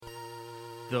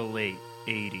the late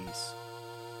 80s,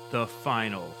 the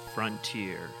final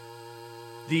frontier.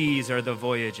 These are the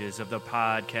voyages of the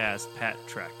podcast Pat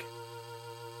Trek.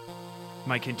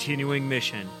 My continuing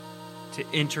mission to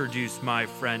introduce my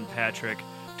friend Patrick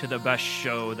to the best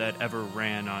show that ever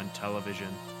ran on television,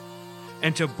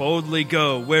 and to boldly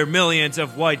go where millions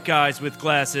of white guys with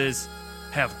glasses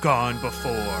have gone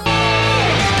before.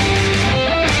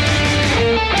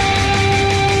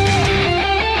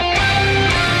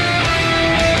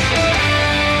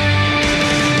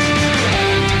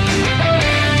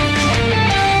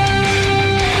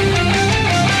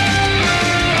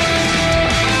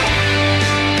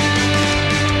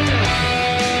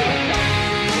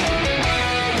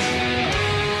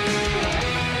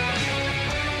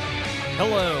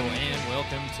 Hello, and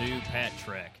welcome to Pat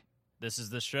Trek. This is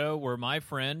the show where my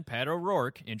friend Pat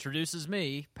O'Rourke introduces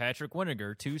me, Patrick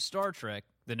Winnegar, to Star Trek: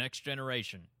 The Next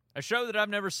Generation, a show that I've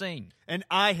never seen. And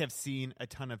I have seen a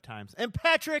ton of times. And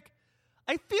Patrick,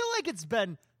 I feel like it's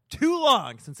been too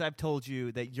long since I've told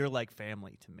you that you're like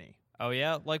family to me. Oh,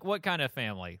 yeah? Like what kind of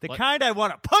family? The kind I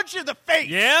want to punch in the face.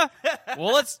 Yeah?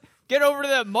 Well, let's get over to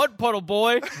that mud puddle,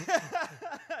 boy.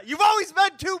 You've always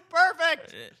been too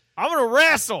perfect. I'm going to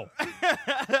wrestle.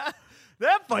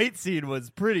 That fight scene was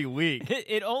pretty weak.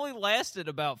 It only lasted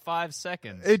about 5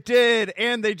 seconds. It did,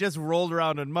 and they just rolled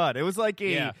around in mud. It was like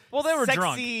a Well, they were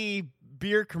sexy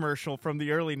beer commercial from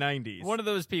the early 90s. One of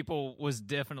those people was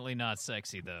definitely not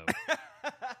sexy, though.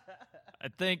 I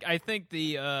think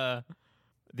the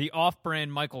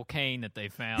off-brand Michael Caine that they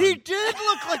found. He did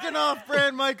look like an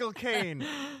off-brand Michael Caine.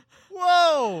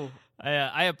 Whoa.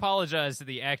 I apologize to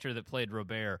the actor that played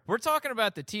Robert. We're talking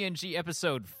about the TNG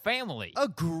episode Family. A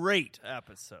great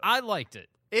episode. I liked it.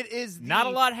 It is Not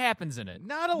a lot happens in it.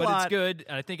 Not a but lot. But it's good,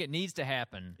 and I think it needs to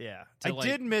happen. Yeah. to, I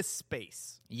did miss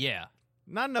space. Yeah.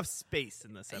 Not enough space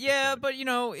in this episode. Yeah, but,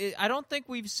 I don't think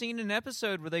we've seen an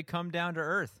episode where they come down to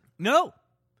Earth. No.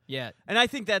 Yeah. And I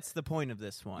think that's the point of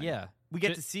this one. Yeah. We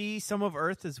get to see some of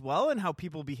Earth as well and how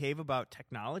people behave about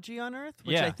technology on Earth,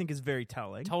 which Yeah. I think is very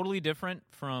telling. Totally different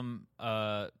from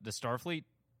the Starfleet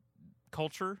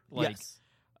culture. Like, yes.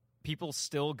 people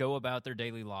still go about their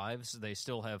daily lives. They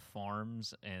still have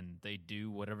farms, and they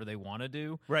do whatever they want to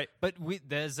do. Right. But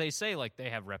as they say, like,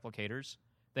 they have replicators.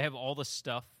 They have all the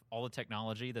stuff, all the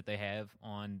technology that they have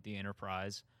on the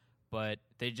Enterprise, but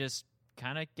they just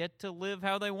kind of get to live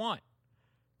how they want.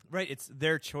 Right. It's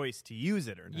their choice to use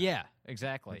it or not. Yeah,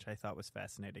 exactly. Which I thought was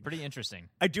fascinating. Pretty interesting.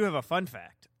 I do have a fun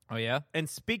fact. Oh, yeah? And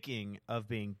speaking of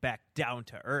being back down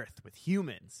to Earth with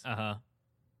humans, Uh-huh.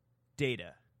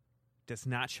 Data does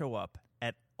not show up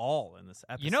at all in this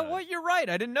episode. You know what? You're right.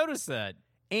 I didn't notice that.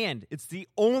 And it's the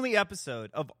only episode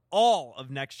of all of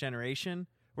Next Generation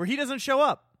where he doesn't show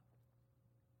up.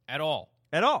 At all.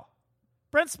 At all.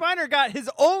 Brent Spiner got his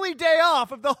only day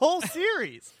off of the whole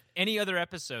series. Any other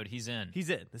episode he's in. He's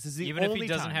in. This is the Even only if he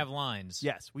doesn't time. have lines.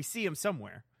 Yes, we see him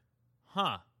somewhere.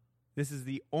 Huh. This is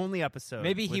the only episode.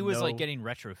 Maybe he with was no- like getting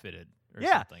retrofitted or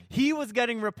yeah, something. he was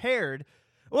getting repaired.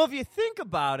 Well, if you think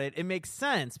about it, it makes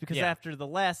sense because Yeah. after the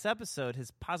last episode,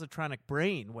 his positronic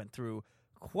brain went through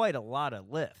quite a lot of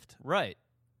lift. Right.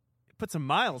 Put some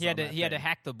miles. He had on to that he had to thing.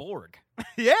 hack the Borg.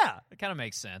 Yeah, It kind of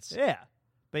makes sense. yeah.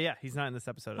 But yeah, he's not in this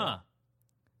episode at Huh. all.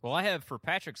 Well, I have for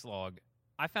Patrick's log,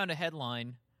 I found a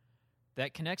headline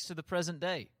that connects to the present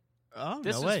day. Oh,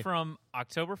 This no way. is from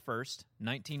October 1st,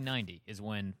 1990, is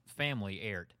when Family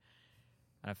aired.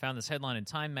 And I found this headline in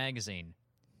Time magazine.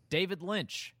 David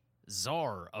Lynch,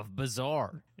 Czar of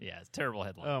Bizarre. Yeah, it's a terrible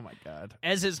headline. Oh my God.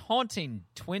 As his haunting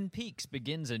Twin Peaks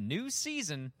begins a new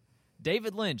season,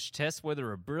 David Lynch tests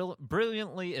whether a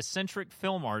brilliantly eccentric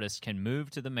film artist can move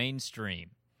to the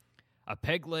mainstream. A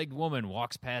peg-legged woman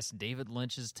walks past David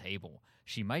Lynch's table.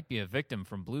 She might be a victim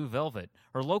from Blue Velvet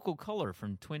or local color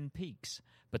from Twin Peaks.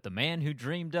 But the man who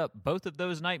dreamed up both of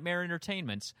those nightmare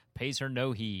entertainments pays her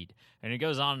no heed. And it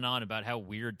goes on and on about how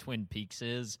weird Twin Peaks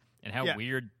is and how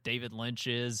weird David Lynch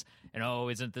is. And, oh,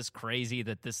 isn't this crazy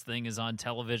that this thing is on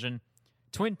television?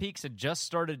 Twin Peaks had just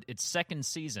started its second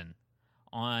season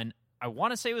on, I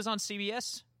want to say it was on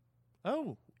CBS.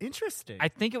 Oh, interesting. I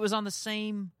think it was on the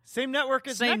same network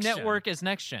as same Next Gen. network as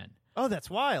Next Gen. Oh, that's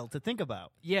wild to think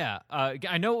about. Yeah,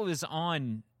 I know it was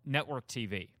on network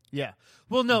TV. Yeah.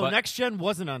 Well, no, But- Next Gen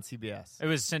wasn't on CBS. It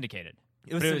was syndicated.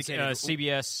 It was But syndicated.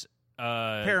 CBS.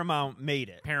 Paramount made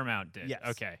it. Paramount did. Yes.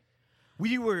 Okay.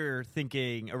 We were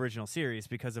thinking original series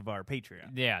because of our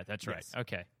Patreon. Yeah, that's right. Yes.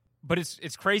 Okay. But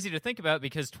it's crazy to think about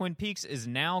because Twin Peaks is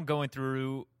now going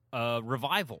through a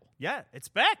revival. Yeah, it's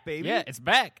back, baby. Yeah, it's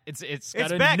back. It's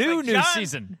got a back. new Like John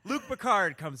season. Luke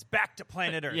Picard comes back to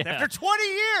planet Earth Yeah. after 20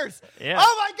 years. Yeah.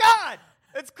 Oh my God,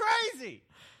 it's crazy.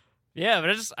 Yeah, but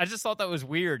I just thought that was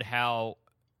weird how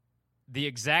the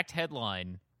exact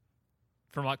headline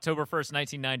from October 1st,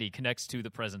 1990 connects to the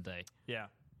present day. Yeah.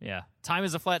 Yeah. Time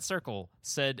is a flat circle,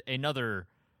 said another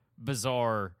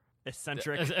bizarre,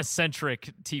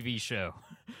 eccentric TV show.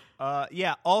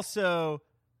 Yeah, also,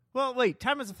 well, wait,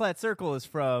 Time is a Flat Circle is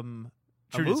from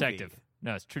True a movie. Detective.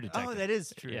 No, it's True Detective. Oh, that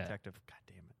is True Yeah. Detective. God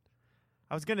damn it.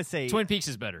 I was going to say... Twin Peaks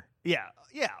is better. Yeah.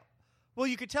 Well,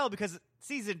 you could tell because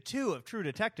season 2 of True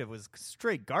Detective was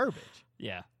straight garbage.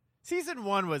 Yeah. Season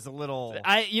 1 was a little...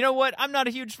 You know what? I'm not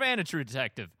a huge fan of True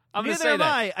Detective. I'm going to say Neither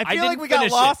that. am I. I feel like we got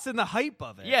finish lost in the hype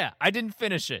of it. Yeah, I didn't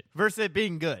finish it. Versus it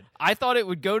being good. I thought it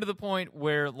would go to the point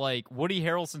where, like, Woody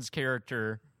Harrelson's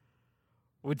character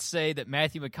would say that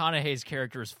Matthew McConaughey's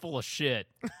character is full of shit.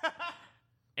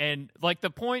 And, like, the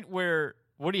point where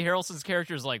Woody Harrelson's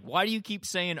character is like, why do you keep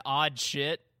saying odd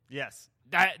shit? Yes.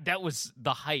 That was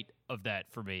the height of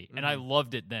that for me. And I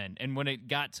loved it then. And when it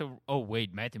got to, oh,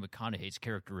 wait, Matthew McConaughey's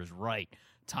character is right.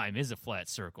 Time is a flat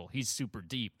circle. He's super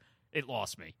deep. It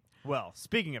lost me. Well,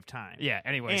 speaking of time. Yeah,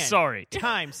 anyway, and sorry.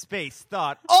 Time, space,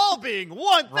 thought, all being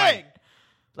one thing. Right.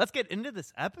 Let's get into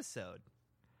this episode.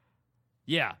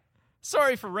 Yeah.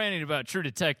 Sorry for ranting about True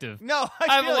Detective. No,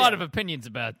 I have a lot you. of opinions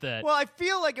about that. Well, I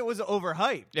feel like it was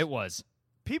overhyped. It was.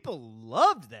 People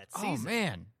loved that season. Oh,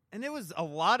 man. And it was a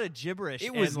lot of gibberish.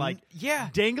 It was and, like yeah.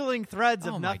 dangling threads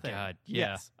of Oh, nothing. my God.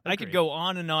 Yeah. Yes, I could agreed. go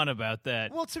on and on about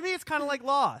that. Well, to me, it's kind of like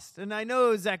Lost. And I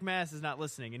know Zach Mass is not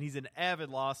listening, and he's an avid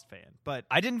Lost fan. But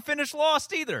I didn't finish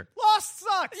Lost either. Lost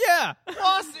sucks. Yeah.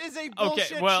 Lost is a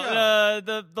bullshit Okay, well,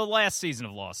 show. the last season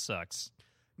of Lost sucks.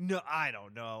 No, I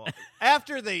don't know.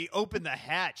 After they open the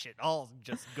hatch, it all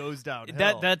just goes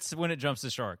downhill. That's when it jumps the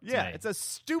shark. to yeah, me. it's a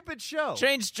stupid show.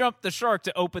 Change jump the shark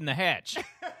to open the hatch.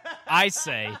 I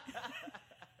say.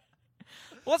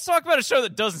 Let's talk about a show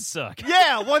that doesn't suck.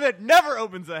 Yeah, one that never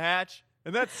opens a hatch,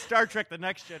 and that's Star Trek: The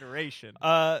Next Generation.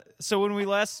 So when we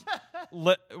last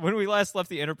left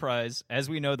the Enterprise, as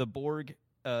we know, the Borg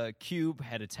cube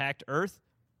had attacked Earth.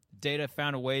 Data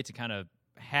found a way to kind of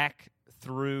hack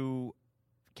through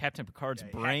Captain Picard's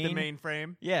brain, Hack the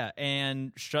mainframe. yeah,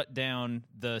 and shut down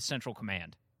the Central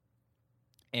Command.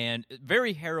 And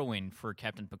very harrowing for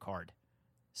Captain Picard.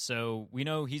 So we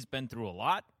know he's been through a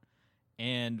lot,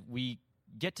 and we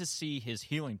get to see his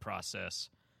healing process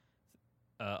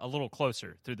a little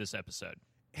closer through this episode.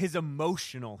 His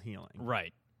emotional healing.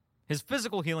 Right. His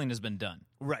physical healing has been done.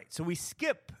 Right. So we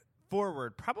skip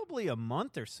forward probably a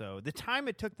month or so, the time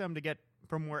it took them to get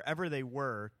from wherever they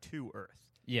were to Earth.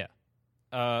 Yeah.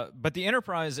 But the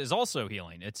Enterprise is also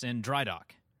healing. It's in dry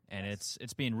dock, and it's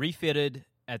being refitted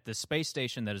at the space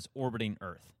station that is orbiting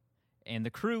Earth. And the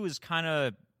crew is kind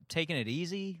of taking it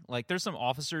easy. Like, there's some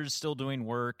officers still doing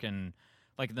work, and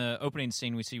like in the opening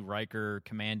scene, we see Riker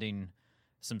commanding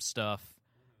some stuff,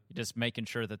 just making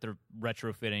sure that the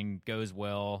retrofitting goes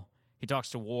well. He talks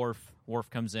to Worf. Worf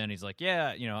comes in. He's like, yeah,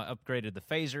 I upgraded the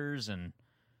phasers, and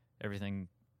everything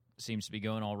seems to be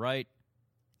going all right.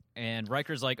 And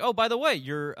Riker's like, oh, by the way,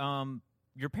 your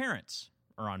parents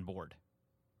are on board,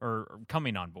 or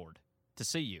coming on board to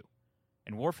see you.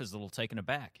 And Worf is a little taken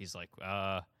aback. He's like,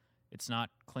 it's not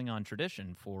Klingon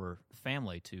tradition for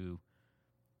family to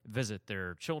visit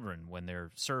their children when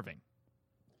they're serving.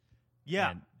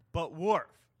 Yeah, And- but Worf,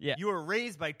 Yeah. you were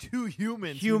raised by two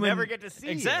humans who never get to see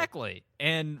exactly.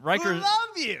 And you. Riker, Who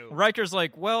love you. Riker's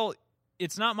like, well,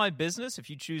 it's not my business. If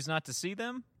you choose not to see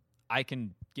them, I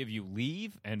can give you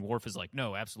leave. And Worf is like,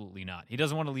 no, absolutely not. He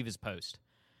doesn't want to leave his post.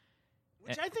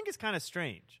 Which I think is kind of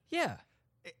strange. Yeah.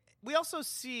 We also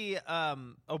see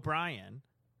O'Brien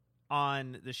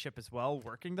on the ship as well,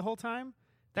 working the whole time.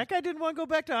 That guy didn't want to go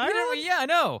back to Ireland. Yeah, I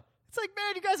know. It's like,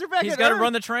 man, you guys are back. He's got to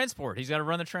run the transport. He's got to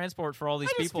run the transport for all these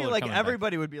I just people. feel that are like coming back.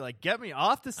 everybody would be like, "Get me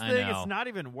off this I thing! know. It's not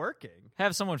even working."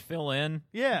 Have someone fill in.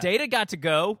 Yeah. Data got to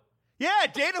go. Yeah,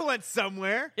 Data went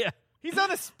somewhere. Yeah. He's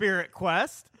on a spirit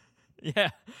quest. Yeah.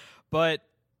 But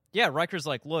yeah, Riker's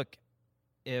like, look,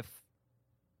 if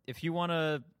you want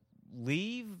to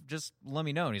leave, just let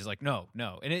me know. And he's like, no.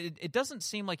 And it doesn't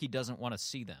seem like he doesn't want to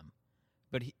see them,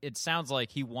 but it sounds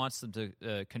like he wants them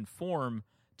to conform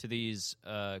to these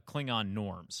Klingon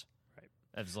norms. Right.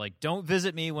 It's like, don't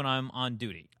visit me when I'm on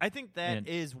duty. I think that And-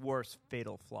 is Worf's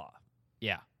fatal flaw.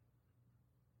 Yeah.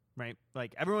 Right?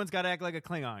 Like everyone's got to act like a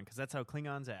Klingon because that's how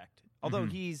Klingons act. Although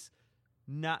Mhm. he's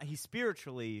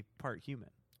spiritually part human.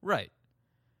 Right.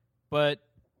 But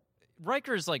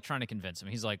Riker's like trying to convince him.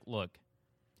 He's like, look,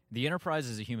 the Enterprise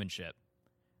is a human ship.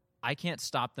 I can't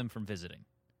stop them from visiting.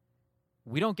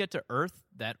 We don't get to Earth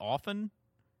that often.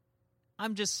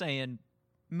 I'm just saying,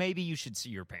 maybe you should see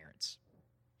your parents.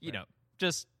 You Right. know,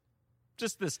 just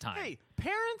just this time. Hey,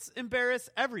 parents embarrass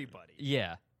everybody.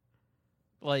 Yeah.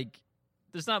 Like,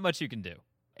 there's not much you can do.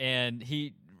 And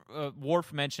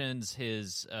Worf mentions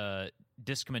his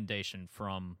discommendation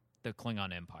from the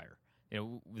Klingon Empire. You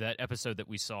know, that episode that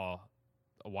we saw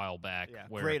a while back. Yeah,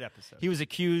 where great episode. he was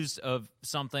accused of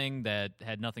something that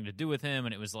had nothing to do with him,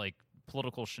 and it was like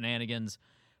political shenanigans.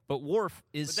 But Worf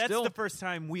is But that's still... the first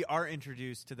time we are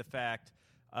introduced to the fact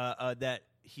that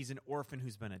he's an orphan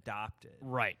who's been adopted.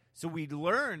 Right. So we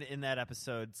learn in that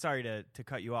episode, sorry to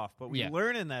cut you off, but we Yeah.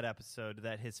 learn in that episode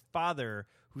that his father,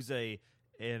 who's an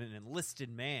enlisted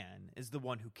man, is the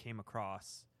one who came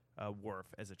across Worf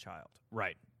as a child.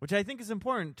 Right. Which I think is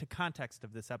important to context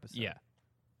of this episode. Yeah.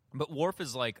 But Worf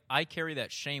is like, I carry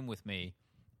that shame with me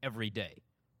every day.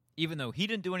 Even though he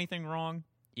didn't do anything wrong,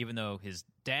 even though his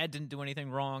dad didn't do anything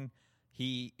wrong,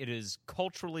 it is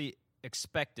culturally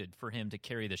expected for him to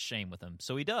carry the shame with him.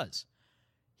 So he does.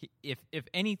 If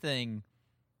anything,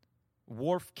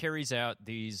 Worf carries out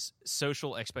these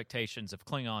social expectations of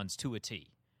Klingons to a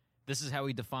T. This is how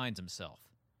he defines himself.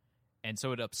 And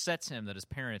so it upsets him that his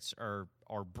parents are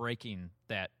breaking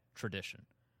that tradition.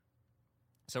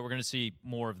 So we're going to see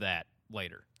more of that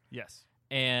later. Yes.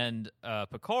 And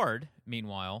Picard,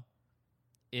 meanwhile,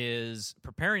 is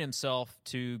preparing himself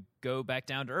to go back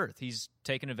down to Earth. He's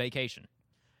taking a vacation.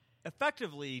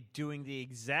 Effectively doing the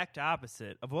exact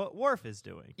opposite of what Worf is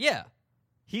doing. Yeah.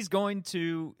 He's going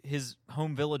to his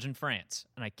home village in France.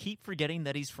 And I keep forgetting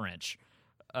that he's French.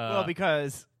 Well,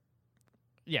 because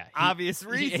yeah, obvious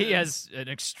reasons. He has an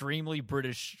extremely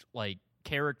British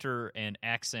character and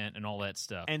accent and all that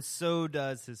stuff. And so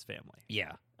does his family.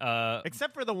 Yeah.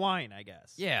 Except for the wine, I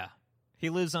guess. Yeah. He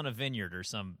lives on a vineyard or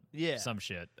some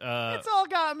shit. It's all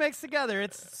got mixed together.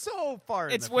 It's so far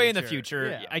in the future. Way in the future.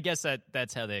 Yeah. I guess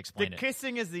that's how they explain The it.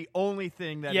 kissing is the only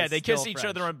thing that Yeah, is they still kiss each French.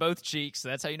 other on both cheeks, so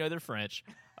that's how you know they're French.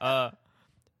 But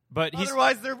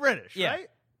Otherwise, they're British, Yeah. right?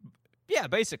 Yeah,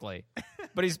 basically.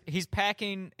 But he's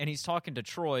packing, and he's talking to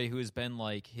Troy, who has been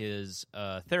like his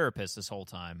therapist this whole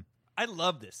time. I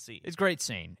love this scene. It's a great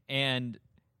scene. And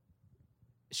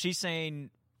she's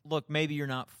saying, look, maybe you're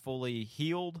not fully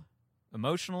healed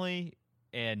emotionally.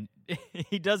 And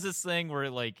he does this thing where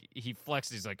he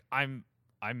flexes. He's like, I'm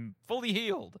fully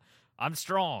healed. I'm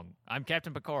strong. I'm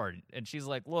Captain Picard. And she's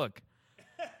like, look,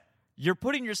 you're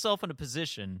putting yourself in a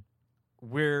position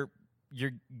where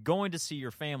you're going to see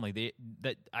your family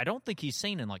that I don't think he's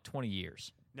seen in 20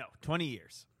 years. No, 20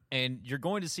 years. And you're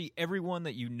going to see everyone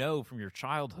that you know from your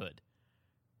childhood.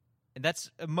 And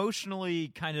that's emotionally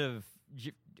kind of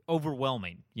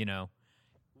overwhelming, you know?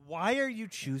 Why are you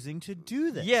choosing to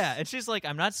do this? Yeah, and she's like,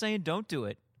 I'm not saying don't do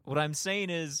it. What I'm saying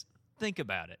is think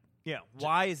about it. Yeah,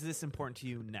 why is this important to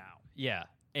you now? Yeah,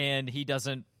 and he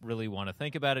doesn't really want to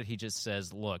think about it. He just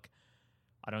says, look,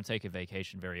 I don't take a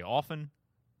vacation very often.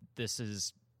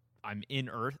 I'm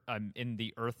in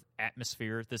the Earth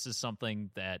atmosphere. This is something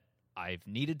that I've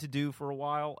needed to do for a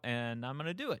while, and I'm going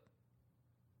to do it.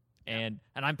 And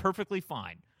I'm perfectly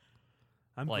fine.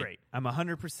 I'm great. I'm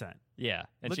 100%. Yeah.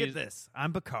 And Look at this.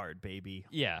 I'm Picard, baby.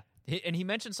 Yeah. And he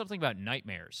mentioned something about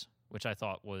nightmares, which I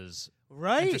thought was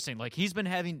right. interesting. Like, he's been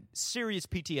having serious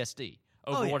PTSD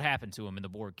over what happened to him in the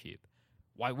Borg cube.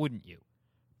 Why wouldn't you?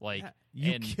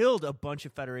 You killed a bunch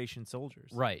of Federation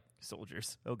soldiers. Right.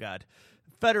 Soldiers. Oh, God.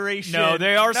 Federation. No,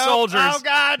 they are soldiers. Oh,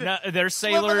 God. No, they're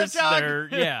sailors.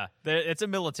 It's a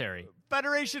military.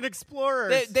 Federation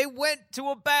explorers. They went to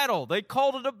a battle. They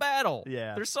called it a battle.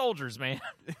 Yeah. They're soldiers, man.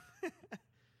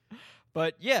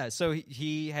 But, yeah, so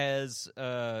he has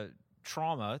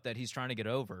trauma that he's trying to get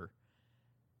over,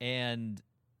 and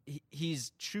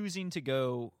he's choosing to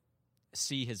go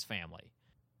see his family.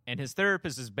 And his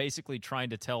therapist is basically trying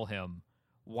to tell him,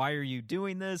 why are you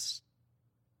doing this?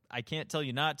 I can't tell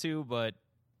you not to, but,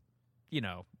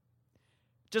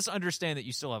 just understand that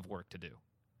you still have work to do.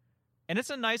 And it's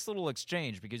a nice little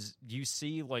exchange because you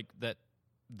see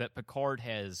that Picard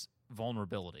has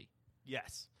vulnerability.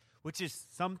 Yes. Which is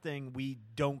something we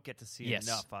don't get to see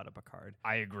enough out of Picard.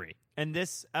 I agree. And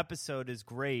this episode is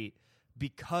great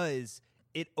because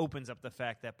it opens up the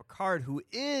fact that Picard, who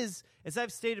is, as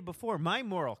I've stated before, my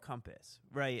moral compass,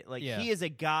 right? He is a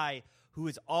guy who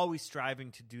is always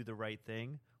striving to do the right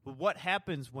thing. But what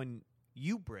happens when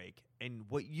you break and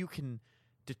what you can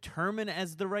determine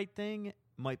as the right thing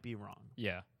might be wrong?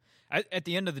 Yeah. At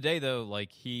the end of the day, though,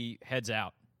 he heads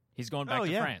out. He's going back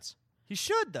to France. He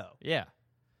should, though. Yeah.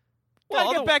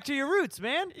 Gotta get back to your roots,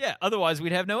 man. Yeah, otherwise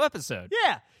we'd have no episode.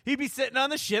 Yeah, he'd be sitting on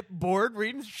the ship, bored,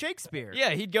 reading Shakespeare.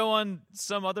 Yeah, he'd go on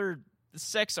some other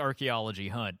sex archaeology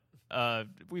hunt,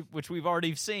 which we've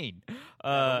already seen.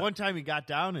 One time he got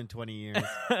down in 20 years.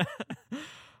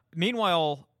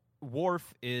 Meanwhile,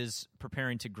 Worf is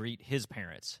preparing to greet his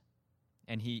parents.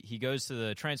 And he goes to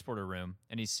the transporter room,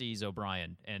 and he sees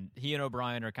O'Brien. And he and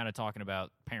O'Brien are kind of talking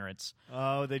about parents.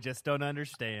 Oh, they just don't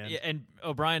understand. Yeah, and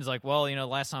O'Brien's like, well,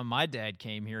 last time my dad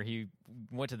came here, he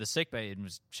went to the sickbay and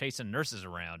was chasing nurses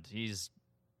around. He's,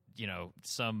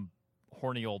 some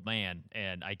horny old man,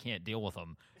 and I can't deal with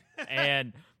him.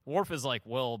 And Worf is like,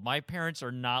 well, my parents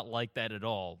are not like that at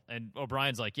all. And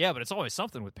O'Brien's like, yeah, but it's always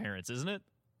something with parents, isn't it?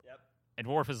 Yep. And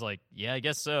Worf is like, yeah, I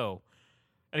guess so.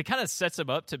 And it kind of sets him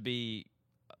up to be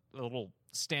a little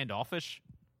standoffish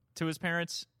to his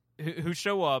parents who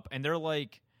show up, and they're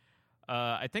like,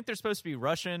 I think they're supposed to be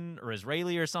Russian or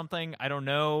Israeli or something. I don't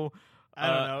know. I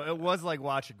don't know. It was like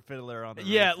watching Fiddler on the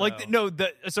Yeah, Roof,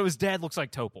 so his dad looks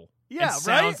like Topol. Yeah, and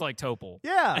sounds like Topol.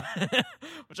 Yeah.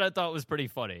 Which I thought was pretty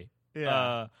funny.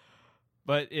 Yeah.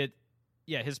 But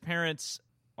his parents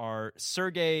are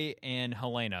Sergei and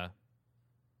Helena,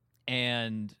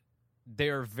 and they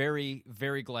are very,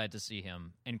 very glad to see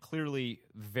him, and clearly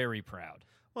very proud.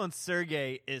 Well, and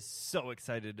Sergei is so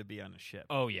excited to be on a ship.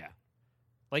 Oh, yeah.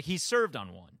 Like, he served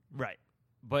on one. Right.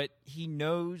 But he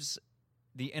knows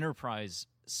the Enterprise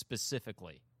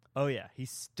specifically. Oh, yeah. He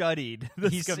studied the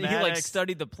schematics. He,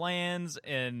 studied the plans,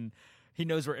 and he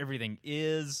knows where everything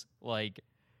is. Like,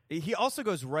 he also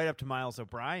goes right up to Miles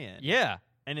O'Brien. Yeah.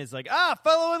 And is like,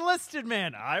 fellow enlisted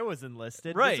man. I was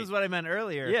enlisted. Right. This is what I meant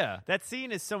earlier. Yeah. That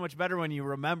scene is so much better when you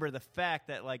remember the fact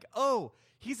that,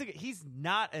 he's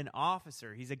not an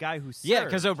officer. He's a guy who served. Yeah,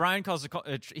 because O'Brien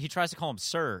he tries to call him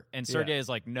sir, and Sergei is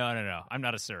like, no, I'm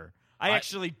not a sir. I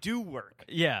actually do work.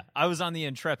 Yeah, I was on the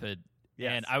Intrepid,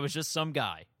 Yes. and I was just some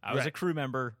guy. I was a crew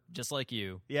member, just like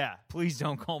you. Yeah. Please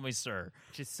don't call me sir.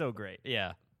 Which is so great.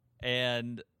 Yeah.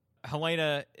 And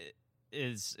Helena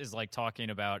is like talking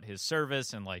about his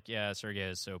service, and like, yeah, Sergei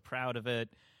is so proud of it.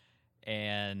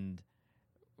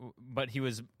 But he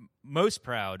was most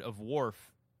proud of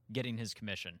Worf getting his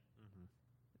commission. Mm-hmm.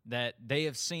 That they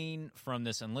have seen from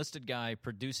this enlisted guy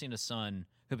producing a son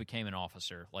who became an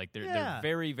officer. Like, they're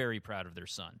very, very proud of their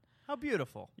son. How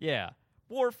beautiful. Yeah.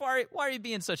 Worf, why are you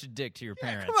being such a dick to your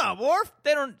parents? Come on, Worf.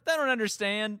 They don't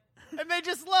understand. And they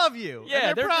just love you. Yeah,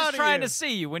 and they're proud just trying of you. to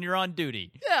see you when you're on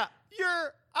duty. Yeah,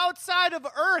 you're outside of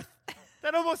Earth.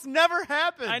 That almost never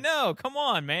happens. I know. Come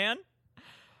on, man.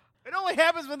 It only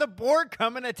happens when the Borg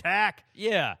come and attack.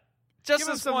 Yeah. Just Give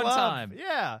 'em this some one love. time.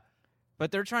 Yeah.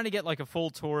 But they're trying to get like a full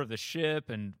tour of the ship,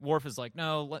 and Worf is like,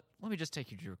 no, let me just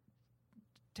take you to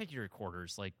your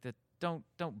quarters. Like, don't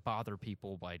bother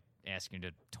people by asking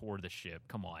to tour the ship.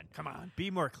 Come on. Be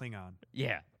more Klingon.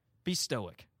 Yeah. Be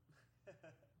stoic.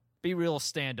 Be real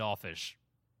standoffish.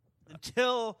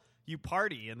 Until you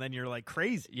party, and then you're like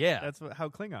crazy. Yeah. That's how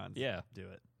Klingons do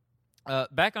it.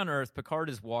 Back on Earth, Picard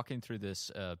is walking through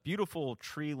this beautiful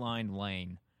tree-lined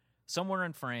lane somewhere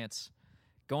in France,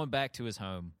 going back to his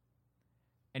home.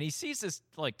 And he sees this,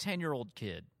 10-year-old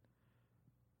kid.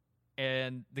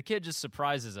 And the kid just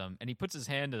surprises him, and he puts his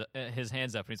hands up,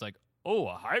 and he's like, oh,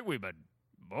 a highwayman.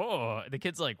 Oh. The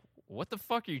kid's like, what the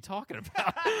fuck are you talking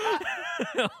about?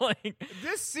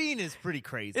 This scene is pretty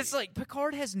crazy. It's like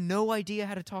Picard has no idea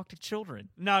how to talk to children.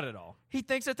 Not at all. He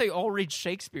thinks that they all read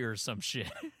Shakespeare or some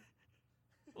shit.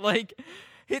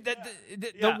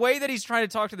 The way that he's trying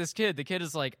to talk to this kid, the kid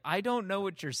is like, I don't know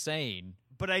what you're saying.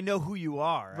 But I know who you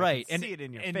are. Right. I can see it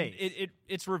in your and face.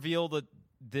 It's revealed that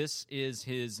this is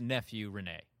his nephew,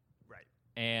 Rene. Right.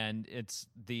 And it's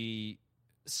the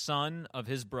son of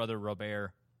his brother,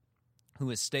 Robert, who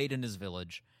has stayed in his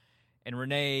village. And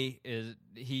Rene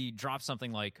he drops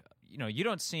something like, you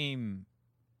don't seem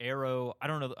I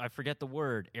don't know, I forget the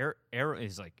word.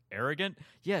 He's like, arrogant?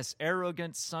 Yes,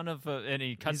 arrogant son of a... And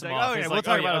he cuts him off. Oh, yeah, He's we'll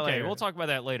talk about it okay, later. we'll talk about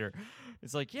that later.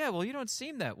 It's like, yeah, well, you don't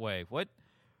seem that way. What?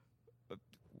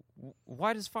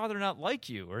 Why does father not like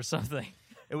you or something?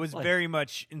 It was very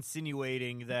much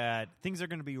insinuating that things are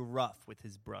going to be rough with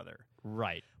his brother.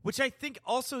 Right. Which I think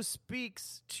also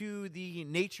speaks to the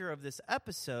nature of this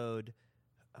episode,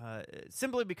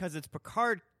 simply because it's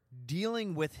Picard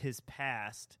dealing with his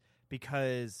past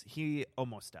because he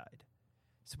almost died.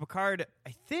 So Picard,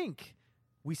 I think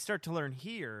we start to learn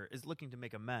here, is looking to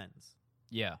make amends.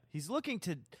 Yeah. He's looking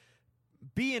to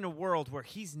be in a world where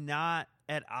he's not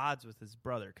at odds with his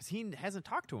brother because he hasn't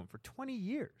talked to him for 20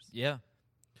 years. Yeah.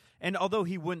 And although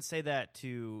he wouldn't say that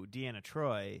to Deanna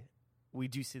Troi, we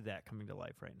do see that coming to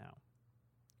life right now.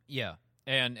 Yeah.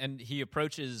 And he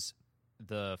approaches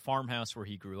the farmhouse where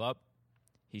he grew up.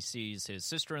 He sees his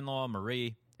sister-in-law,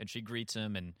 Marie, and she greets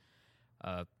him, and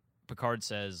Picard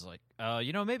says,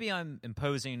 maybe I'm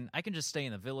imposing. I can just stay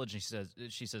in the village.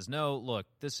 And she says, no, look,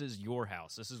 this is your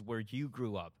house. This is where you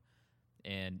grew up.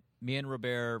 And me and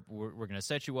Robert, we're going to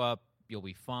set you up. You'll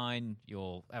be fine.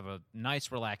 You'll have a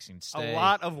nice, relaxing stay. A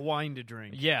lot of wine to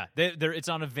drink. Yeah, it's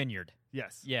on a vineyard.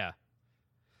 Yes. Yeah.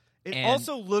 It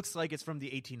also looks like it's from the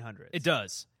 1800s. It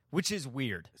does, which is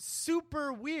weird.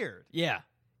 Super weird. Yeah.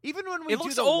 Even when we It do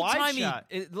looks the wide old-timey. shot.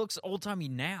 It looks old-timey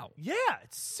now. Yeah,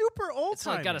 it's super old-timey. It's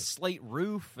like got a slate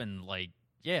roof and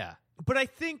yeah. But I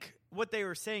think what they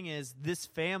were saying is this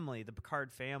family, the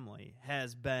Picard family,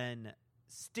 has been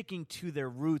sticking to their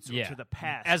roots or to the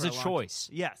past. As for a long choice.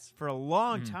 Yes, for a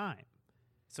long time.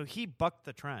 So he bucked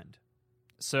the trend.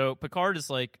 So Picard is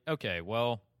like, okay,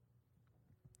 well,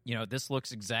 this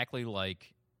looks exactly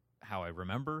like how I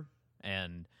remember,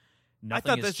 and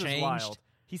nothing I thought has this changed. was wild.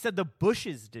 He said the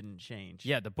bushes didn't change.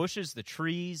 Yeah, the bushes, the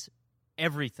trees,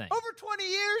 everything. Over 20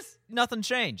 years, Nothing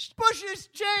changed. bushes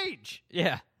change.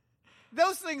 Yeah.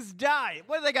 Those things die.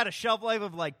 What, they got a shelf life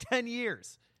of like 10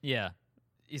 years? Yeah.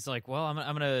 He's like, well, I'm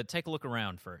going to take a look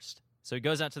around first. So he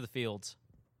goes out to the fields,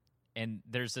 and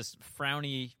there's this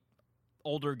frowny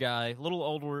older guy, a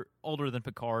little older than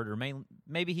Picard, or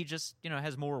maybe he just,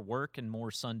 has more work and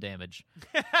more sun damage.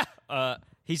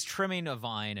 He's trimming a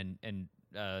vine and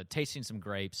tasting some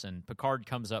grapes, and Picard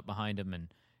comes up behind him and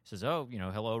says, oh,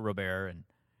 hello, Robert. And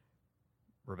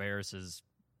Robert says,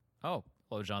 oh,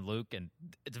 hello, Jean-Luc. And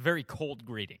it's a very cold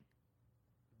greeting.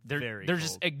 They're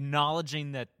just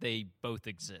acknowledging that they both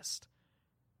exist.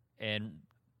 And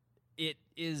it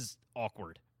is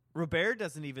awkward. Robert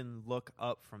doesn't even look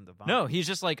up from the vine. No, he's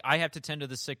just like, I have to tend to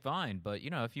the sick vine, but,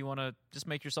 if you want to just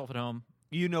make yourself at home.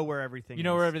 You know where everything is. You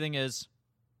know where everything is.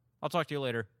 I'll talk to you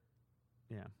later.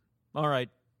 Yeah. All right.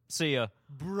 See ya.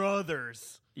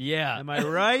 Brothers. Yeah. Am I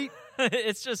right?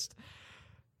 It's just,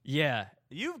 yeah.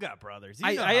 You've got brothers.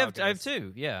 I have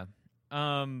two. Yeah. We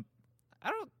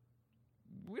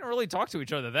don't really talk to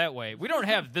each other that way. We don't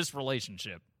have this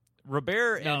relationship.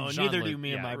 Robert and Jean-Luc. Neither do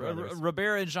me and my brothers.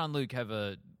 Robert and Jean-Luc have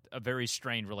a very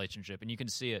strained relationship, and you can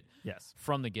see it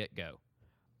from the get-go.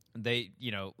 They,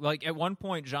 at one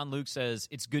point, Jean-Luc says,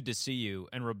 it's good to see you,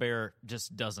 and Robert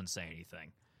just doesn't say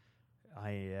anything.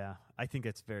 I think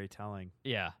it's very telling.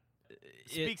 Yeah.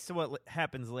 Speaks to what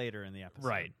happens later in the episode.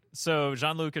 Right. So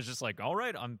Jean-Luc is just like, all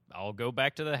right, I'll go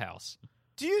back to the house.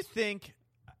 Do you think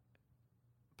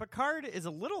Picard is a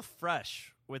little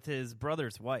fresh with his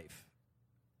brother's wife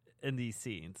in these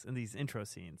scenes, in these intro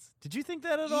scenes? Did you think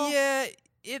that at all? Yeah,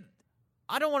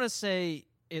 I don't want to say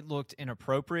it looked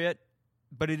inappropriate,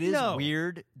 but it is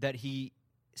weird that he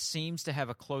seems to have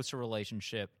a closer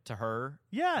relationship to her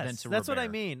than to that's Robert. what I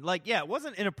mean. It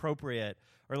wasn't inappropriate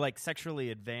or sexually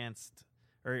advanced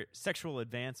or sexual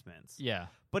advancements. Yeah.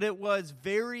 But it was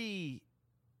very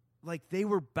they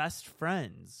were best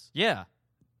friends. Yeah.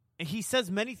 And he says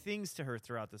many things to her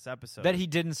throughout this episode. That he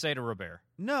didn't say to Robert.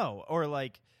 No, or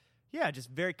just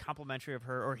very complimentary of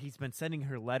her, or he's been sending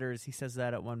her letters. He says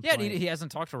that at one point. Yeah, he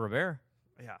hasn't talked to Robert.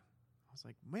 Yeah. I was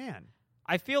like, man.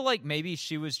 I feel like maybe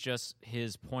she was just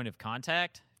his point of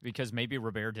contact because maybe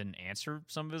Robert didn't answer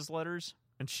some of his letters.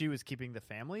 And she was keeping the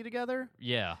family together?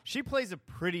 Yeah. She plays a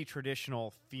pretty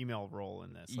traditional female role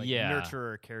in this,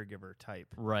 nurturer, caregiver type.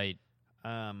 Right.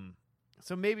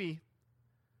 So maybe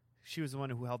she was the one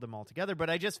who held them all together. But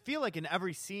I just feel like in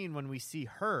every scene when we see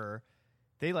her,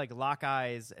 they lock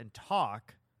eyes and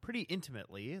talk pretty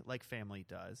intimately, like family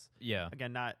does. Yeah.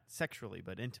 Again, not sexually,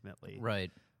 but intimately.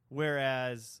 Right.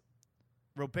 Whereas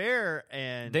Robert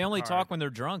and they only Picard, talk when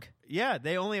they're drunk. Yeah,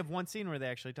 they only have one scene where they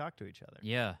actually talk to each other.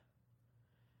 Yeah.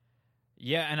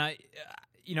 Yeah, and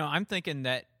I'm thinking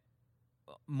that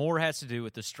more has to do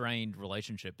with the strained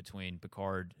relationship between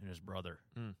Picard and his brother.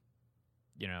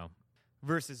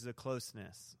 Versus the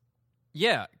closeness.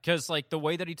 Yeah, because the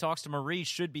way that he talks to Marie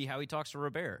should be how he talks to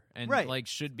Robert, and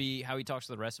should be how he talks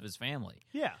to the rest of his family.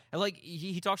 Yeah, and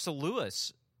he talks to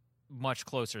Louis much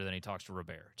closer than he talks to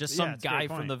Robert. Just some guy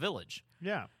from the village.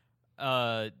 Yeah,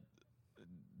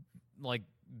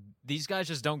 these guys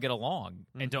just don't get along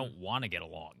and don't want to get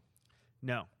along.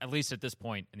 No, at least at this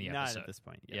point in the episode. Not at this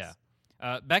point. Yes.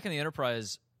 Yeah, back in the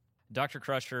Enterprise, Dr.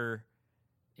 Crusher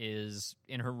is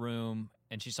in her room.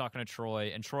 And she's talking to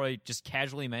Troy, and Troy just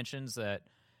casually mentions that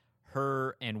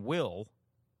her and Will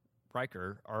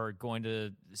Riker are going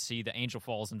to see the Angel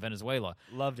Falls in Venezuela.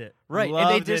 Loved it. Right.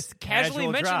 Loved and they just casually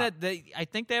mention drop. that I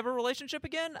think they have a relationship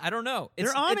again. I don't know.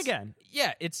 They're on again.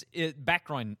 Yeah, it's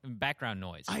background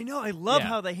noise. I know. I love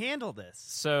how they handle this.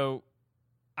 So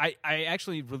I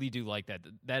actually really do like that.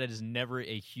 That is never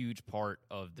a huge part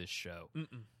of this show.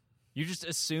 Mm-mm. You just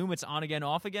assume it's on again,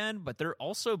 off again, but they're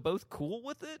also both cool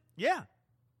with it. Yeah.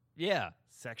 Yeah.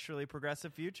 Sexually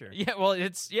progressive future. Yeah, well,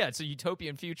 it's a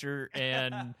utopian future,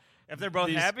 and if they're both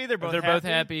happy, they're both both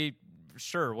happy.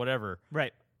 Sure, whatever.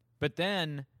 Right. But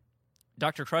then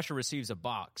Dr. Crusher receives a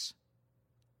box,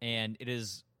 and it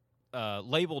is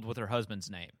labeled with her husband's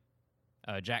name,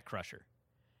 Jack Crusher.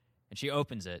 And she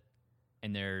opens it,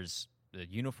 and there's the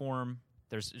uniform.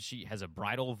 She has a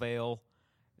bridal veil.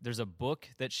 There's a book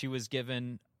that she was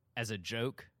given as a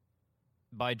joke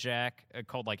by Jack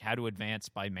called like How to Advance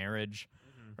by Marriage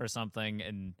or something.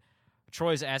 And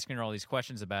Troy's asking her all these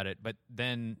questions about it, but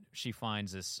then she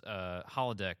finds this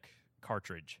holodeck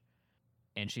cartridge,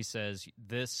 and she says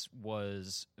this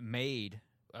was made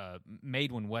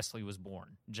when Wesley was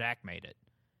born. Jack made it,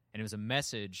 and it was a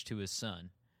message to his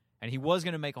son, and he was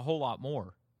going to make a whole lot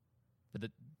more,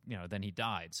 but then he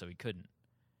died, so he couldn't.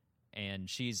 And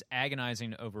she's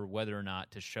agonizing over whether or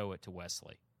not to show it to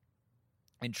Wesley,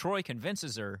 and Troy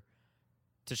convinces her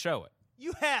to show it.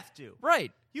 You have to.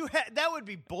 Right. That would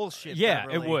be bullshit. Yeah,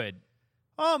 Beverly. it would.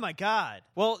 Oh, my God.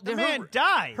 Well, the man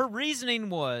died. Her reasoning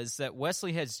was that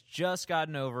Wesley has just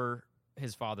gotten over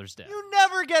his father's death. You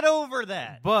never get over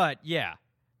that. But, yeah.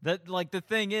 The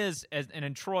thing is,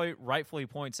 and Troy rightfully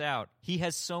points out, he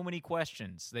has so many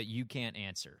questions that you can't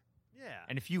answer. Yeah.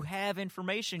 And if you have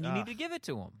information, you need to give it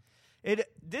to him.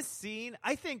 This scene,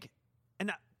 I think,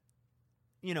 and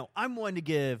I'm one to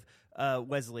give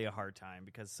Wesley a hard time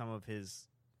because some of his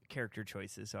character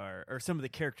choices some of the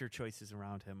character choices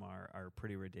around him are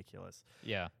pretty ridiculous.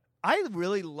 Yeah. I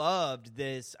really loved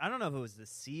this. I don't know if it was the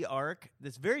C arc,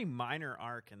 this very minor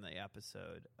arc in the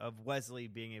episode of Wesley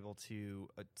being able to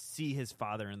see his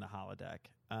father in the holodeck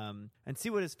and see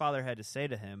what his father had to say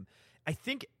to him. I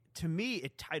think, to me,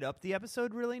 it tied up the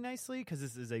episode really nicely because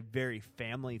this is a very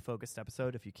family-focused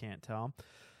episode, if you can't tell.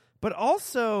 But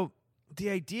also, the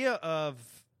idea of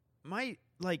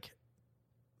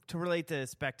to relate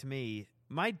this back to me,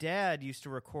 my dad used to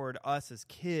record us as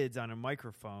kids on a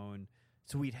microphone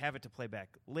so we'd have it to play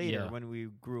back later when we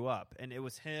grew up. And it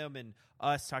was him and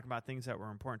us talking about things that were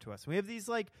important to us. And we have these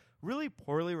really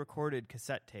poorly recorded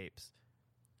cassette tapes.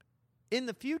 In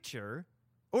the future,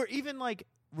 or even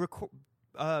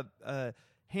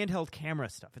handheld camera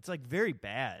stuff, it's very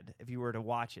bad if you were to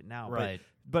watch it now. Right.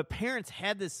 But parents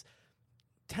had this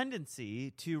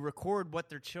tendency to record what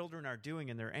their children are doing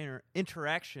in their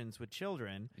interactions with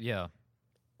children. Yeah.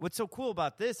 What's so cool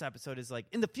about this episode is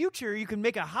in the future you can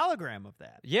make a hologram of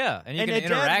that. Yeah, and you can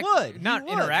interact.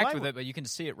 Interact with it, but you can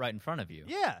see it right in front of you.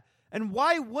 Yeah, and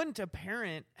why wouldn't a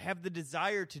parent have the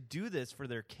desire to do this for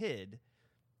their kid?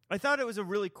 I thought it was a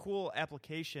really cool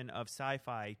application of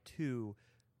sci-fi to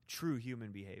true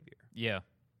human behavior. Yeah,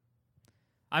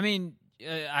 I mean,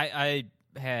 I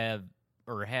had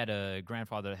a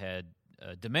grandfather that had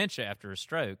dementia after a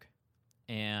stroke,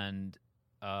 and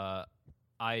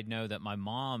I know that my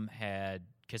mom had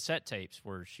cassette tapes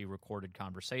where she recorded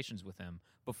conversations with him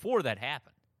before that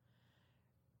happened.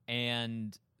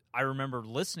 And I remember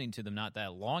listening to them not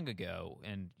that long ago,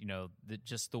 and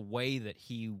just the way that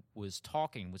he was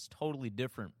talking was totally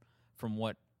different from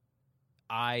what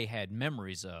I had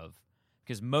memories of,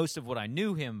 because most of what I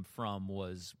knew him from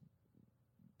was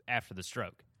after the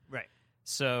stroke. Right.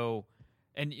 So,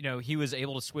 and he was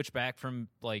able to switch back from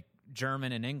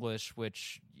German and English,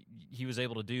 which he was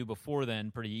able to do before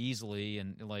then pretty easily,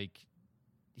 and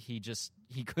he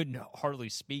couldn't hardly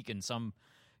speak in some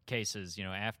cases,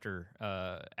 after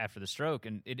the stroke,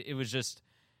 and it was just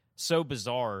so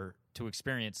bizarre to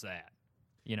experience that,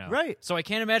 Right. So I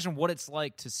can't imagine what it's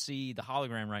like to see the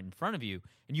hologram right in front of you,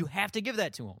 and you have to give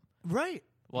that to him. Right.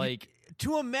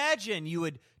 To imagine you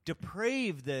would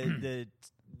deprave the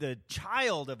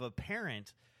child of a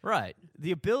parent. Right.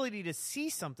 The ability to see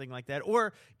something like that.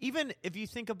 Or even if you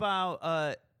think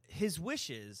about his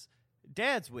wishes,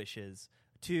 Dad's wishes,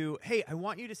 to, hey, I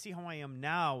want you to see how I am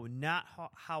now, not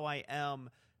how I am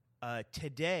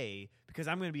today, because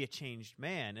I'm going to be a changed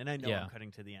man. And I know I'm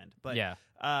cutting to the end. But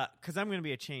because I'm going to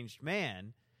be a changed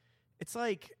man, it's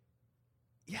the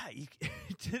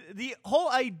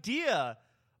whole idea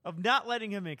of not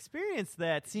letting him experience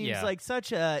that seems like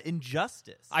such an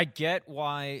injustice. I get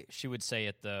why she would say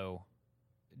it, though,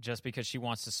 just because she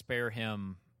wants to spare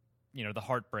him, the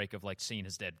heartbreak of seeing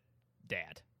his dead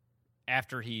dad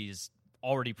after he's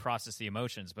already processed the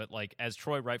emotions. But as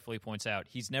Troy rightfully points out,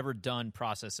 he's never done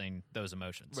processing those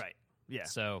emotions. Right. Yeah.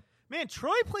 So, man,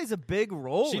 Troy plays a big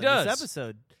role in this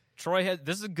episode.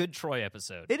 This is a good Troy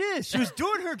episode. It is. She was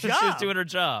doing her job. She was doing her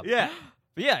job. Yeah.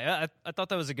 But yeah, I thought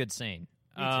that was a good scene.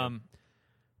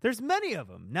 There's many of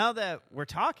them now that we're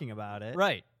talking about it.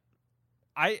 Right.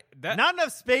 Not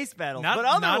enough space battles, but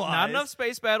otherwise. Not enough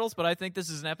space battles, but I think this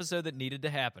is an episode that needed to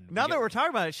happen. Now that we're talking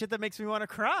about it, shit that makes me want to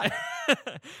cry.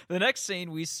 The next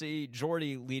scene, we see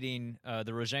Geordi leading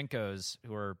the Rozhenkos,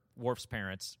 who are Worf's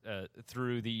parents,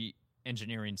 through the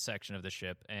engineering section of the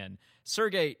ship, and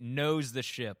Sergei knows the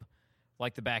ship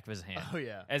like the back of his hand. Oh,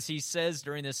 yeah. As he says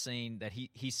during this scene that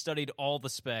he studied all the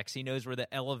specs. He knows where the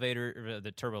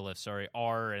the turbolift,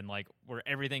 are, and like where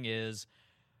everything is.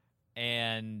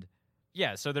 And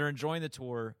yeah, so they're enjoying the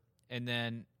tour, and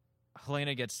then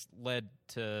Helena gets led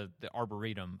to the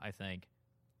Arboretum, I think.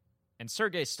 And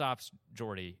Sergei stops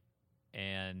Geordi,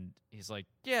 and he's like,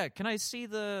 "Yeah, can I see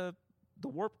the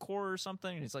warp core or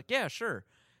something?" And he's like, "Yeah, sure."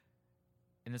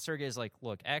 And then Sergei's like,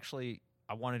 "Look, actually,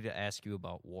 I wanted to ask you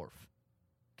about Worf,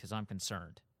 because I'm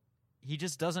concerned." He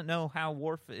just doesn't know how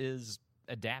Worf is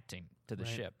adapting to the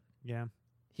ship. Yeah.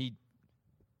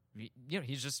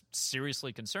 He's just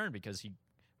seriously concerned because he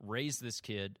raised this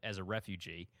kid as a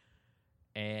refugee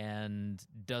and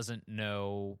doesn't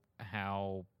know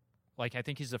how. Like, I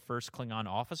think he's the first Klingon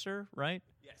officer, right?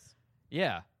 Yes.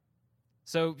 Yeah.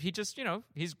 So he just,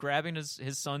 he's grabbing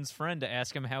his son's friend to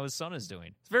ask him how his son is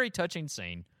doing. It's a very touching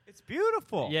scene. It's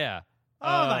beautiful. Yeah.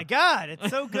 Oh, my God.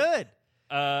 It's so good.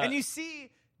 And and you see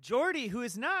Geordi, who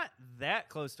is not that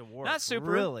close to Worf. Not super.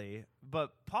 Really.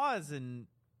 But pause, and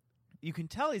you can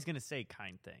tell he's going to say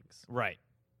kind things. Right.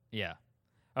 Yeah.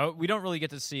 We don't really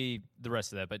get to see the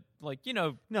rest of that, but, like,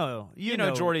 No,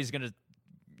 Geordi's going to...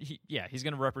 he's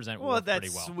going to represent Worf that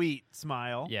pretty well. Sweet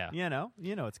smile. Yeah. You know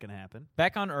it's going to happen.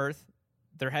 Back on Earth,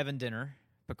 they're having dinner,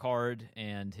 Picard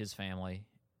and his family,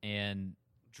 and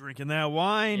Drinking that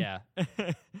wine. yeah.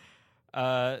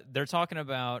 They're talking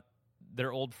about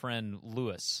their old friend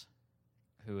Lewis,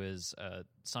 who is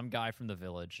some guy from the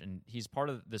village, and he's part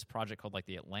of this project called like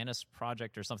the Atlantis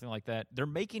Project or something like that. They're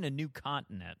making a new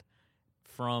continent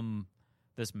from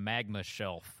this magma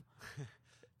shelf.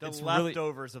 The It's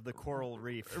leftovers of the coral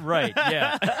reef. Right,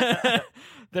 yeah.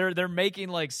 They're making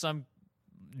like some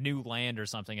new land or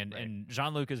something, and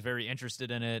Jean-Luc is very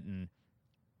interested in it, and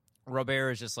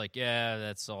Robert is just like, yeah,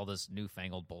 that's all this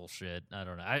newfangled bullshit. I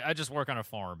don't know. I just work on a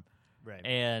farm. Right.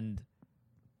 And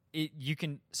you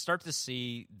can start to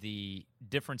see the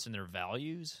difference in their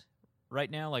values right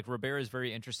now. Like, Robert is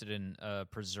very interested in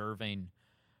preserving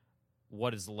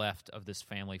what is left of this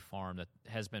family farm that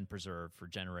has been preserved for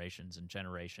generations and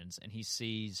generations, and he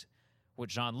sees what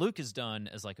Jean-Luc has done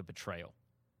as like a betrayal.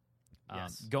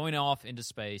 Yes. Going off into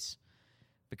space,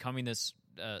 becoming this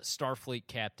Starfleet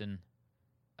captain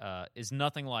is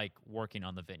nothing like working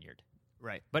on the vineyard.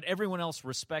 Right. But everyone else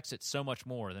respects it so much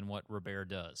more than what Robert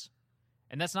does.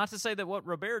 And that's not to say that what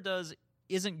Robert does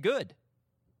isn't good.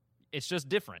 It's just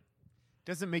different.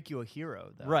 Doesn't make you a hero,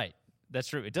 though. Right. That's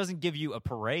true. It doesn't give you a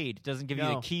parade. It doesn't give you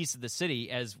the keys to the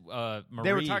city, as Marie...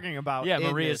 They were talking about... Yeah,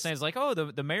 Marie is saying, it's like, oh,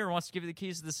 the mayor wants to give you the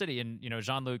keys to the city. And,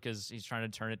 Jean-Luc he's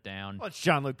trying to turn it down. Well, it's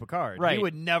Jean-Luc Picard. Right. He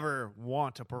would never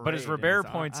want a parade. But as Robert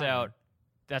points out,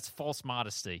 that's false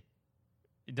modesty.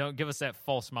 Don't give us that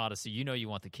false modesty. You know you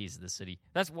want the keys to the city.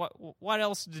 That's what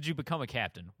else did you become a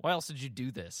captain? Why else did you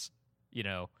do this?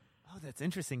 Oh, that's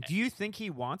interesting. Do you think he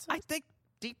wants it? I think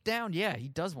deep down, yeah, he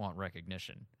does want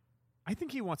recognition. I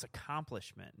think he wants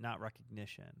accomplishment, not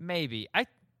recognition. Maybe.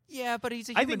 But he's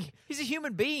a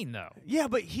human being, though. Yeah,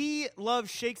 but he loves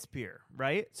Shakespeare,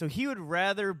 right? So he would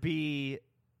rather be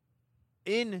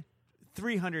in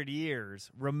 300 years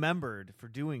remembered for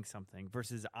doing something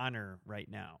versus honor right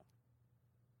now.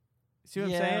 See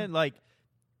what I'm saying? Like,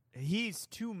 he's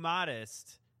too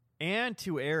modest and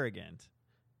too arrogant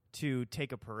to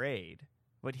take a parade.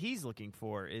 What he's looking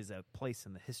for is a place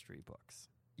in the history books.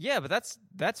 Yeah, but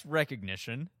that's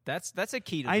recognition. That's a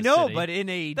key to the I know, city. but in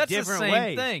a that's different the same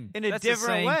way. thing. In a that's different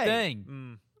the same way.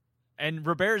 thing. And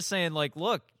Robert's saying, like,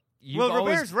 look,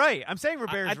 Robert's right. I'm saying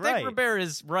Robert's right. I think Robert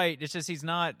is right. It's just he's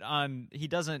not on. He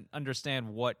doesn't understand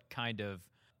what kind of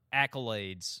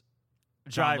accolades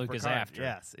Jean-Luc is after.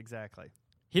 Yes, exactly.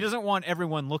 He doesn't want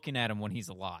everyone looking at him when he's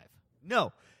alive.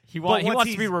 No. He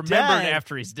wants to be remembered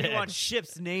after he's dead. He wants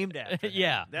ships named after him.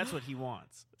 Yeah. That's what he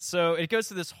wants. So it goes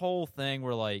to this whole thing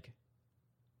where, like,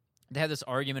 they had this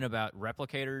argument about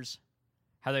replicators,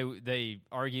 how they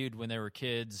argued when they were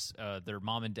kids. Their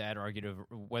mom and dad argued over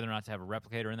whether or not to have a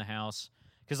replicator in the house.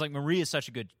 Because, like, Marie is such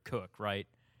a good cook, right?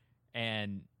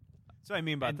 And so I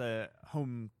mean about the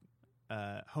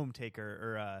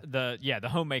hometaker or the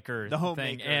homemaker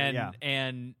thing,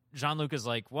 and Jean-Luc is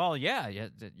like, well, yeah,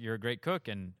 you're a great cook,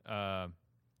 and I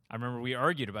remember we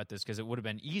argued about this because it would have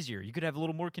been easier. You could have a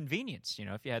little more convenience,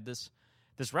 if you had this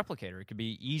replicator. It could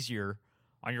be easier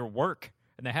on your work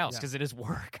in the house because it is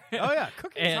work. Oh yeah,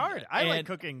 cooking's hard. I like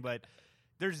cooking, but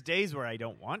there's days where I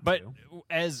don't want to. But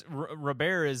as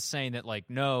Robert is saying that, like,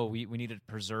 no, we need to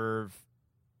preserve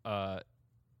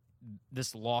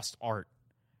this lost art.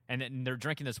 And they're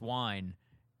drinking this wine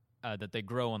that they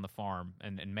grow on the farm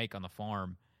and make on the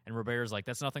farm. And Robert's like,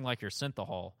 that's nothing like your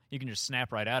synthahol. You can just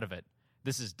snap right out of it.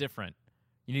 This is different.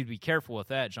 You need to be careful with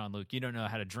that, Jean-Luc. You don't know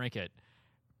how to drink it.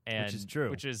 And, which is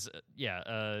true. Which is,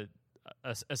 a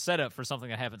setup for something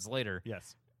that happens later.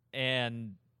 Yes.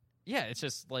 And, yeah, it's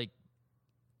just like,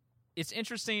 it's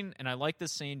interesting, and I like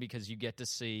this scene because you get to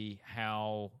see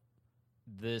how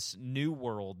this new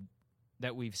world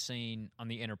that we've seen on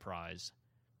the Enterprise,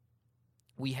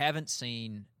 we haven't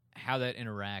seen how that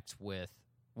interacts with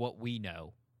what we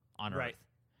know on Right.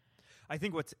 Earth. I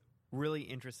think what's really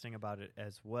interesting about it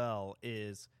as well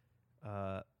is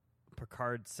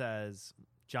Picard says,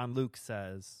 Jean-Luc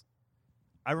says,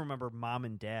 I remember Mom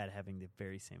and Dad having the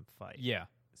very same fight. Yeah.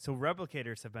 So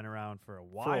replicators have been around for a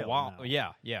while. For a while.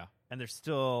 now, Yeah. and they're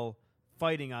still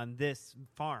fighting on this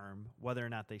farm whether or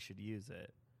not they should use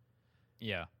it.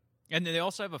 Yeah. And they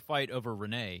also have a fight over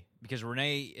Renee because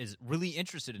Renee is really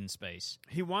interested in space.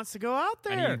 He wants to go out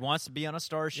there. And he wants to be on a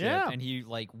starship. Yeah. And he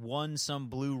won some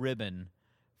blue ribbon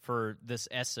for this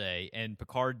essay, and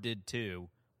Picard did too.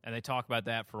 And they talk about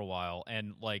that for a while.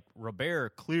 And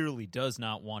Robert clearly does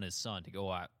not want his son to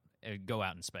go out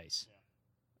in space. Yeah.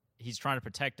 He's trying to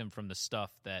protect him from the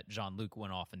stuff that Jean-Luc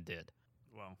went off and did.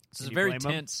 Well, so it's a very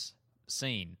tense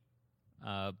scene,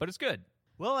 but it's good.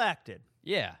 Well acted.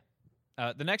 Yeah.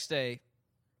 The next day,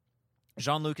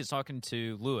 Jean-Luc is talking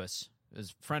to Louis,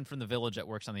 his friend from the village that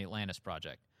works on the Atlantis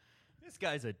project. This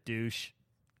guy's a douche.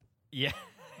 Yeah.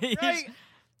 Right?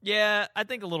 Yeah, I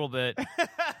think a little bit.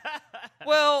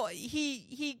 Well,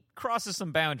 he crosses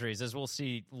some boundaries, as we'll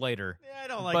see later. Yeah, I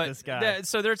don't like this guy.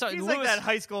 So they're talking. He's like that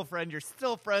high school friend you're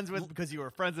still friends with because you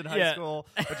were friends in high school,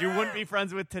 but you wouldn't be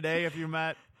friends with today if you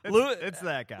met. It's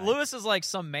that guy. Louis is like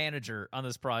some manager on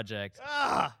this project.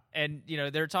 And,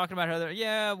 they're talking about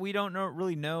how we don't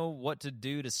really know what to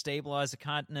do to stabilize the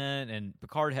continent. And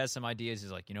Picard has some ideas.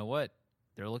 He's like, you know what?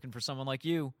 They're looking for someone like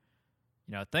you.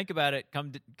 Think about it.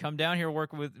 Come down here,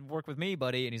 work with me,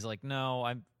 buddy. And he's like, no,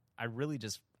 I really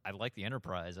just, I like the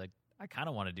Enterprise. I kind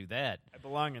of want to do that. I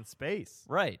belong in space.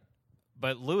 Right.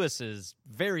 But Louis is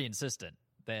very insistent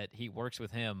that he works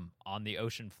with him on the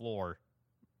ocean floor,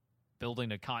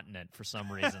 building a continent for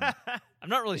some reason. I'm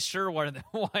not really sure why they're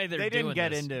doing this. They didn't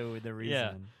get into the reason.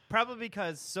 Yeah. Probably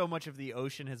because so much of the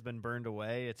ocean has been burned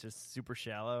away. It's just super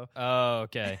shallow. Oh,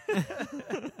 okay.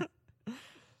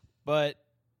 But,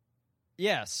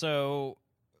 yeah, so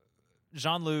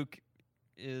Jean-Luc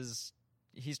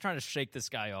he's trying to shake this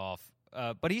guy off.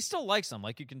 But he still likes him.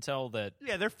 You can tell that...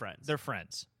 Yeah, they're friends. They're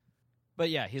friends. But,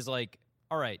 yeah, he's like,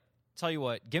 all right, tell you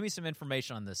what, give me some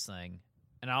information on this thing,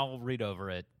 and I'll read over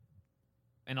it.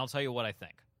 And I'll tell you what I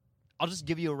think. I'll just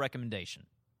give you a recommendation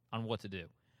on what to do.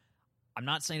 I'm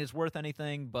not saying it's worth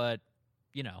anything, but,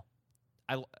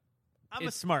 I'm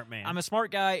a smart man. I'm a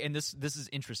smart guy, and this is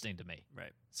interesting to me.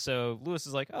 Right. So Louis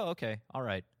is like, oh, okay, all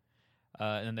right.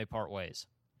 And then they part ways.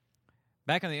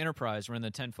 Back on the Enterprise, we're in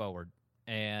the 10 forward,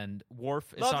 and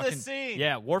Worf is talking. This scene.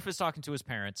 Yeah, Worf is talking to his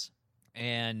parents,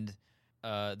 and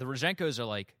the Rozhenkos are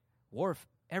like, Worf,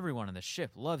 everyone on the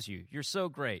ship loves you. You're so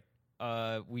great.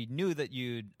 We knew that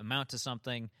you'd amount to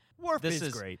something. Worf is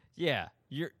great. Yeah,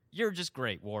 you're just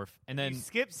great, Worf. And then you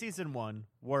skip season 1.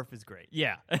 Worf is great.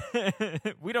 Yeah,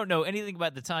 we don't know anything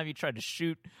about the time you tried to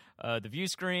shoot the view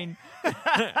screen,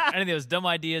 any of those dumb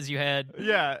ideas you had.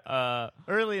 Yeah,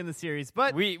 early in the series,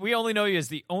 but we only know you as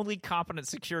the only competent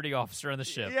security officer on the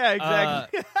ship. Yeah,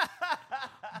 exactly.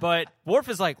 But Worf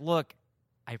is like, look,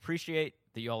 I appreciate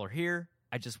that y'all are here.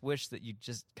 I just wish that you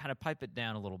just kind of pipe it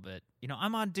down a little bit.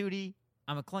 I'm on duty.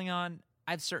 I'm a Klingon.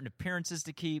 I have certain appearances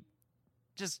to keep.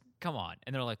 Just come on.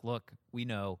 And they're like, look, we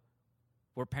know.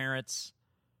 We're parents.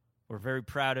 We're very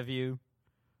proud of you.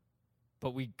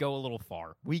 But we go a little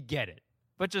far. We get it.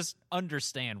 But just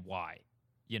understand why,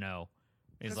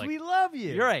 He's like, we love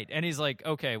you. You're right. And he's like,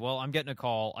 okay, well, I'm getting a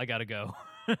call. I got to go.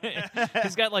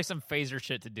 He's got some phaser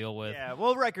shit to deal with. Yeah,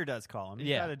 well, Riker does call him.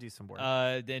 He's got to do some work.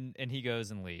 And he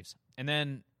goes and leaves. And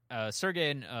then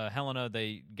Sergei and Helena,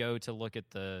 they go to look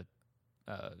at the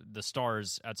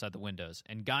stars outside the windows,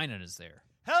 and Guinan is there.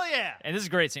 Hell yeah! And this is a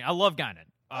great scene. I love Guinan.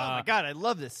 Oh my God, I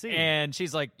love this scene. And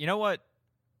she's like, you know what?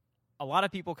 A lot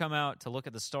of people come out to look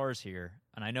at the stars here,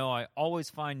 and I know I always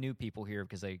find new people here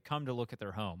because they come to look at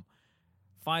their home.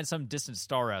 Find some distant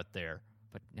star out there,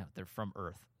 but they're from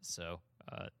Earth, so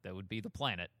that would be the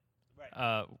planet.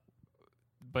 Right.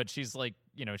 But she's like,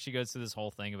 she goes through this whole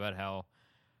thing about how,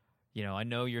 I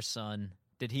know your son.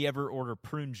 Did he ever order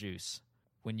prune juice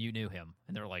when you knew him?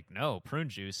 And they're like, no, prune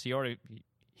juice. He only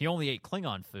ate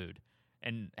Klingon food.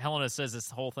 And Helena says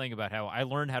this whole thing about how I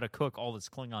learned how to cook all this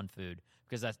Klingon food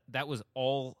because that was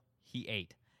all he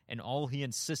ate and all he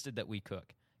insisted that we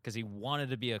cook because he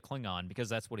wanted to be a Klingon because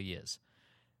that's what he is.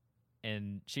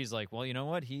 And she's like, well, you know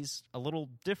what? He's a little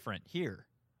different here.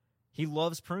 He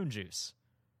loves prune juice.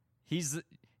 He's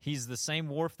the same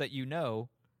Worf that you know,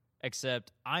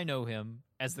 except I know him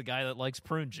as the guy that likes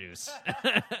prune juice.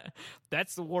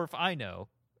 That's the Worf I know.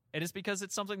 And it's because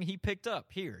it's something he picked up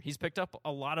here. He's picked up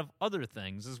a lot of other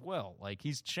things as well. Like,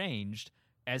 he's changed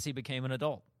as he became an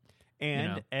adult.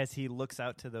 And as he looks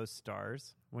out to those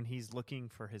stars, when he's looking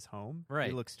for his home,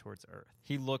 he looks towards Earth.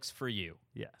 He looks for you.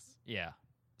 Yes. Yeah.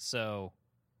 So,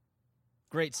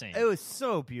 great scene. It was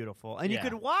so beautiful. And you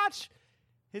could watch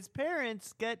his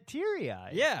parents get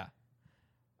teary-eyed. Yeah.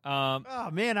 Oh,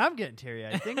 man, I'm getting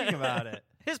teary-eyed thinking about it.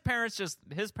 His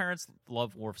parents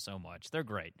love Worf so much. They're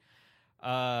great.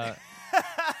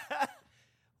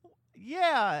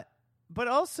 Yeah, but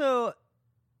also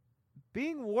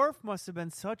being Worf must have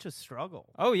been such a struggle.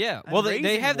 Oh yeah. Well,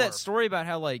 they have Worf. that story about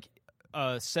how like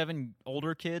 7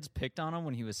 older kids picked on him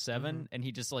when he was 7, and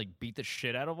he just like beat the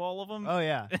shit out of all of them. Oh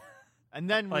yeah, and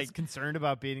then was Like- concerned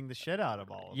about beating the shit out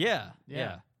of all of them.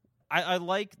 Yeah. I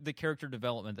like the character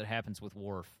development that happens with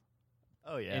Worf.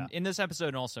 Oh yeah. In this episode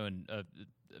and also in a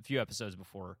few episodes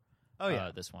before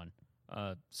this one.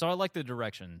 So I like the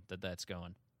direction that's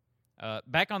going.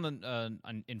 Back on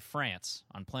in France,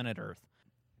 on planet Earth.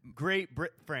 Great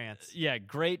France. Yeah,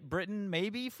 Great Britain,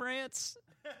 maybe France?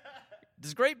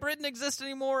 Does Great Britain exist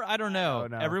anymore? I don't know.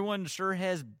 don't know. Everyone sure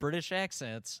has British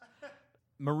accents.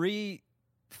 Marie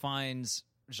finds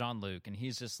Jean-Luc, and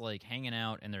he's just like hanging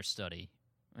out in their study.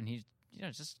 And he's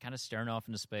just kind of staring off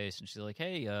into space. And she's like,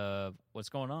 hey, what's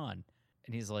going on?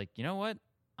 And he's like, you know what?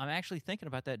 I'm actually thinking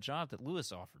about that job that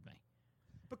Lewis offered me.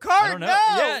 Picard, I don't know. no!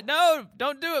 Yeah, no,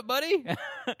 don't do it, buddy.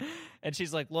 And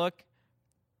she's like, look,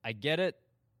 I get it.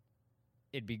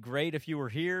 It'd be great if you were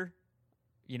here.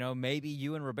 You know, maybe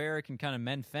you and Ribera can kind of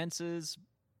mend fences.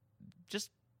 Just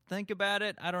think about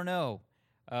it. I don't know.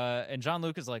 And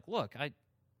Jean-Luc is like, look,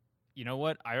 you know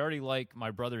what? I already like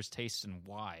my brother's taste in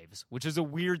wives, which is a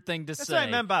weird thing to say. That's what I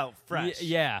meant about fresh.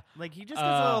 Yeah. Like, he just gets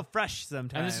a little fresh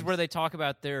sometimes. And this is where they talk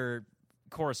about their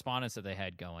correspondence that they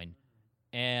had going.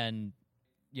 And,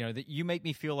 you know, that you make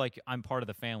me feel like I'm part of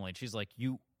the family. And she's like,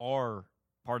 you are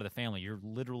part of the family. You're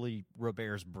literally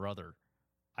Robert's brother.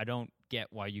 I don't get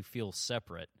why you feel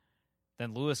separate.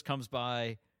 Then Lewis comes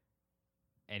by,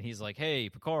 and he's like, hey,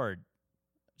 Picard,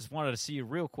 just wanted to see you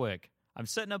real quick. I'm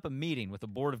setting up a meeting with the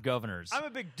Board of Governors. I'm a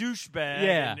big douchebag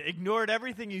Yeah. and ignored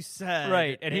everything you said.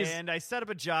 Right, And I set up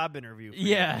a job interview for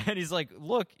Yeah, you. and he's like,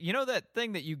 look, you know that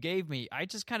thing that you gave me? I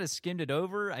just kind of skimmed it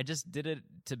over. I just did it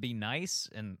to be nice,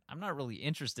 and I'm not really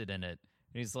interested in it.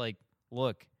 And he's like,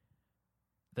 look,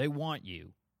 they want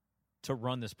you to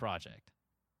run this project.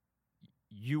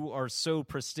 You are so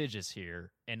prestigious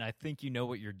here, and I think you know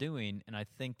what you're doing, and I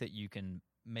think that you can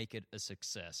make it a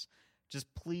success. Just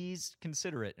please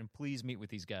consider it, and please meet with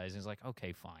these guys. And he's like,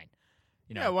 okay, fine.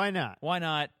 You know, Yeah, why not? why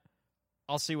not?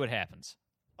 I'll see what happens.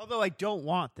 Although I don't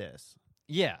want this.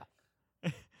 Yeah.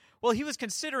 Well, he was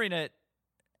considering it,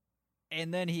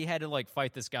 and then he had to, like,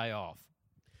 fight this guy off.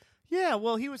 Yeah,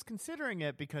 well, he was considering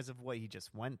it because of what he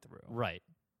just went through. Right.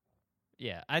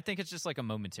 Yeah, I think it's just like a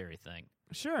momentary thing.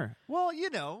 Sure. Well, you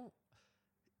know,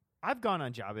 I've gone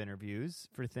on job interviews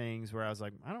for things where I was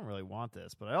like, I don't really want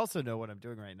this, but I also know what I'm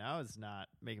doing right now is not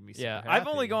making me super Yeah, happy. I've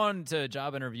only gone to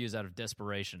job interviews out of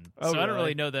desperation, Oh, so I don't really?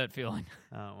 really know that feeling.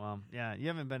 Oh, well, yeah, you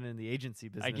haven't been in the agency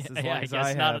business I guess, as long I as guess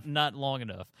I not have. not long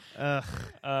enough.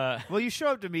 Ugh. Well, you show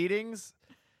up to meetings,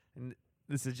 and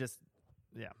this is just,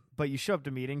 but you show up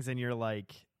to meetings and you're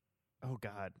like, oh,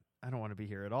 God, I don't want to be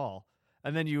here at all.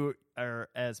 And then you are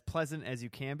as pleasant as you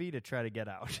can be to try to get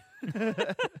out.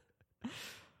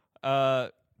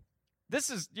 This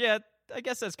is, I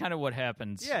guess that's kind of what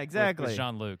happens. Yeah, exactly. With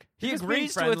Jean-Luc. He You're just being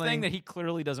agrees to a friendly. thing that he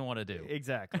clearly doesn't want to do.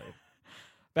 Exactly.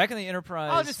 Back in the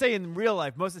Enterprise. I'll just say in real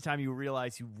life, most of the time you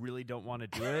realize you really don't want to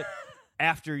do it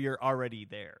after you're already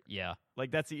there. Yeah.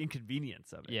 Like, that's the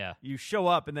inconvenience of it. Yeah. You show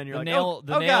up and then you're The like, nail,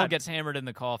 oh, nail God. gets hammered in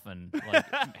the coffin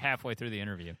like halfway through the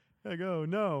interview. I go,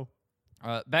 no.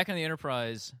 Back in the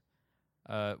Enterprise,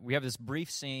 we have this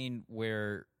brief scene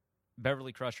where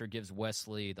Beverly Crusher gives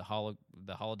Wesley the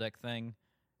holodeck thing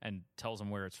and tells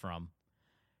him where it's from.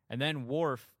 And then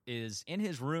Worf is in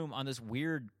his room on this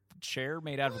weird chair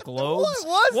made out of globes.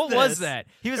 What was was that?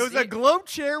 It was a globe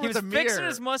chair He with was a mirror. fixing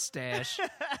his mustache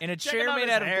in a Checking chair out made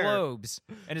his out hair. of globes,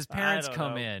 and his parents I don't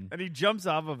come know. in. And he jumps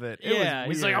off of it. It Yeah,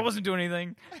 was he's like, weird. I wasn't doing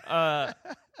anything. And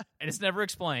it's never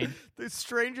explained. The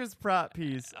strangest prop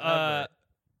piece Uh, ever.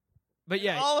 But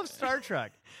yeah, All of Star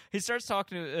Trek. he starts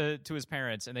talking to his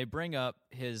parents, and they bring up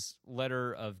his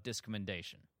letter of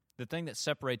discommendation, the thing that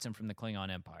separates him from the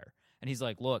Klingon Empire. And he's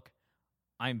like, look,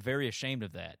 I'm very ashamed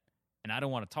of that, and I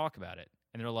don't want to talk about it.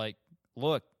 And they're like,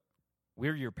 look,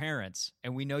 we're your parents,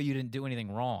 and we know you didn't do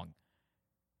anything wrong.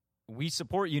 We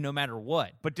support you no matter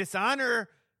what. But dishonor,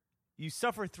 you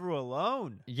suffer through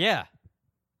alone. Yeah.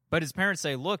 But his parents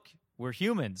say, look, we're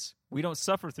humans. We don't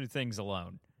suffer through things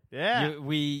alone. Yeah.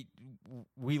 We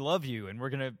love you, and we're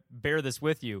going to bear this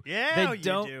with you. Yeah, they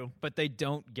don't, you do. But they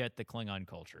don't get the Klingon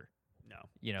culture.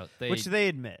 No. They, which they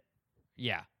admit.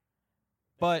 Yeah.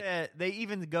 But they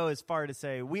even go as far to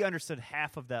say, we understood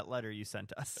half of that letter you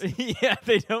sent us. yeah,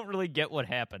 they don't really get what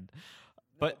happened.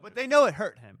 But they know it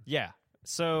hurt him. Yeah.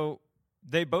 So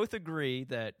they both agree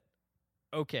that,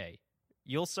 okay,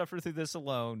 you'll suffer through this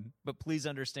alone, but please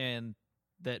understand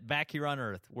that back here on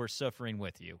Earth, we're suffering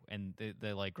with you. And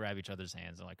they like grab each other's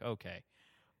hands and like, okay.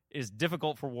 It's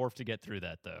difficult for Worf to get through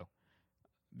that, though,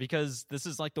 because this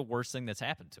is like the worst thing that's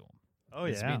happened to him. Oh,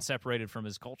 He's being separated from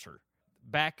his culture.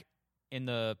 Back in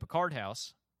the Picard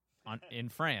house in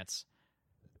France,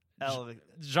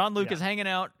 Jean-Luc is hanging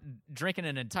out, drinking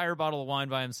an entire bottle of wine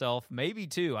by himself, maybe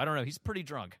two. I don't know. He's pretty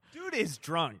drunk. Dude is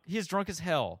drunk. He is drunk as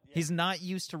hell. Yeah. He's not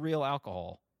used to real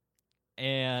alcohol.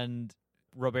 And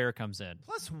Robert comes in.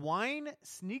 Plus, wine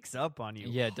sneaks up on you.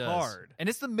 Yeah, it does. Hard. And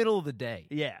it's the middle of the day.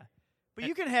 Yeah. But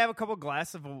you can have a couple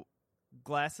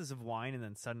glasses of wine and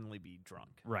then suddenly be drunk.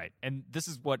 Right. And this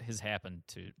is what has happened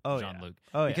to Jean-Luc.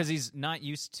 Yeah. Because he's not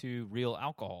used to real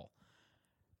alcohol.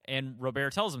 And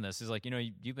Robert tells him this. He's like,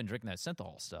 you've been drinking that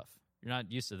synthahol stuff. You're not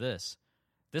used to this.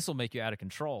 This will make you out of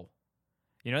control.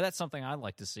 That's something I'd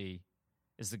like to see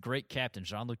is the great Captain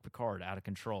Jean-Luc Picard out of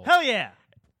control. Hell yeah.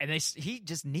 And he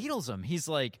just needles him. He's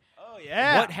like, oh,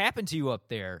 yeah. What happened to you up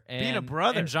there? And, being a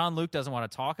brother. And Jean-Luc doesn't want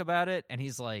to talk about it. And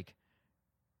he's like,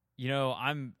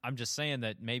 I'm just saying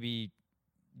that maybe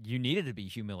you needed to be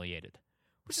humiliated,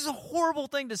 which is a horrible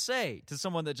thing to say to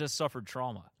someone that just suffered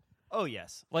trauma. Oh,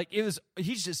 yes. Like,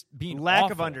 he's just being lack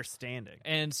awful. of understanding.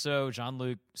 And so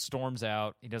Jean-Luc storms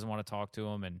out. He doesn't want to talk to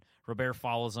him, and Robert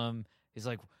follows him. He's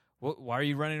like, why are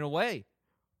you running away?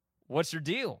 What's your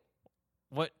deal?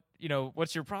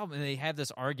 What's your problem? And they have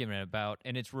this argument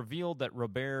and it's revealed that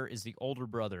Robert is the older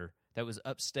brother that was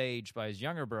upstaged by his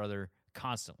younger brother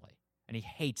constantly. And he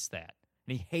hates that.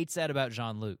 And he hates that about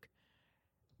Jean-Luc.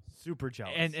 Super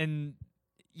jealous. And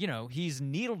he's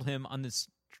needled him on this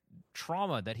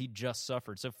trauma that he just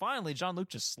suffered. So finally, Jean-Luc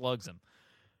just slugs him.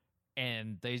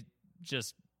 And they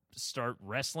just start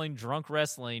drunk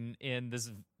wrestling in this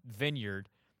vineyard.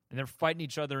 And they're fighting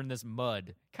each other in this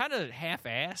mud. Kind of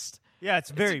half-assed. Yeah, it's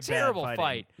very a terrible bad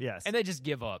fight. Yes. And they just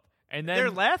give up. And then they're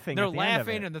laughing. They're at the end of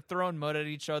laughing it. and they're throwing mud at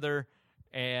each other.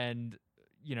 And,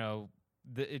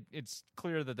 it's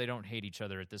clear that they don't hate each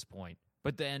other at this point.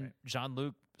 But then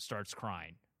Jean-Luc starts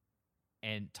crying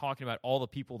and talking about all the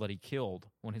people that he killed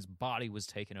when his body was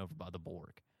taken over by the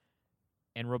Borg.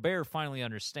 And Robert finally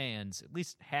understands, at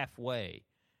least halfway,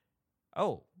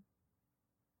 oh,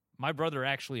 my brother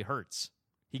actually hurts.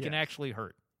 He can actually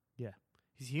hurt. Yeah.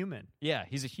 He's human. Yeah,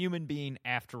 he's a human being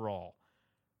after all.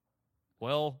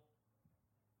 Well,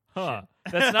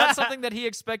 that's not something that he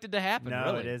expected to happen, no,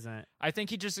 really. it isn't. I think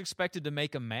he just expected to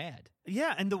make him mad.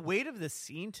 Yeah, and the weight of this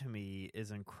scene to me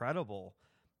is incredible.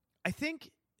 I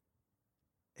think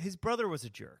his brother was a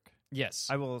jerk. Yes.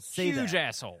 I will say that. Huge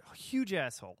asshole. Huge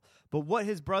asshole. But what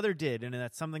his brother did, and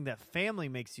that's something that family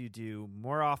makes you do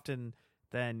more often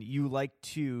than you like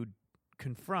to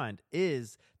confront,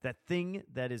 is that thing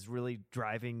that is really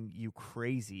driving you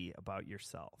crazy about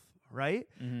yourself, right?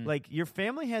 Mm-hmm. Like, your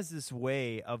family has this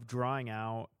way of drawing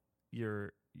out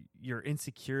your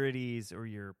insecurities or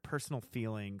your personal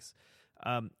feelings,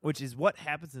 which is what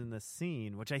happens in this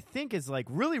scene, which I think is like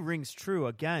really rings true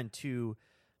again to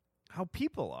how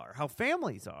people are, how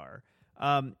families are.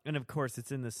 And of course,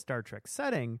 it's in this Star Trek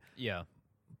setting. Yeah.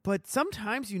 But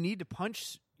sometimes you need to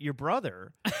punch your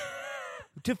brother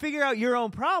to figure out your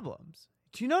own problems.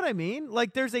 Do you know what I mean?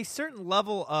 Like, there's a certain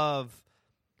level of,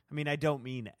 I don't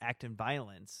mean act in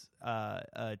violence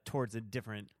towards a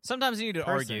different Sometimes you need to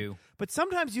person, argue. but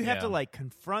sometimes you have to, like,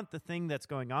 confront the thing that's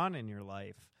going on in your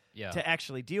life to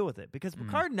actually deal with it. Because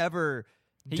Picard never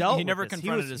dealt he never with this.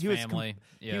 confronted his family.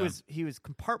 He was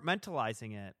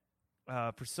compartmentalizing it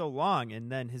for so long, and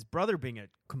then his brother being a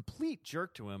complete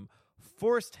jerk to him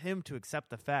forced him to accept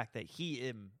the fact that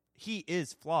he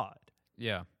is flawed.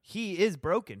 Yeah. He is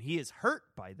broken. He is hurt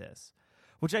by this,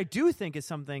 which I do think is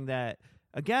something that,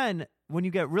 again, when you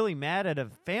get really mad at a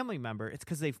family member, it's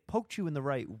because they've poked you in the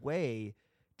right way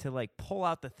to, like, pull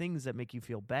out the things that make you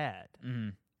feel bad. Mm-hmm.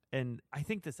 And I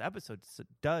think this episode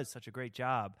does such a great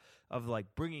job of, like,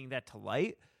 bringing that to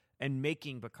light and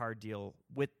making Picard deal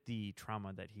with the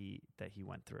trauma that he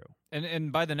went through.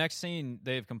 And by the next scene,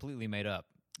 they've completely made up.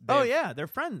 Oh yeah, they're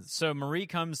friends. So Marie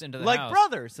comes into the like house.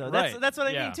 brothers. So Right. that's what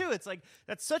I Yeah. mean too. It's like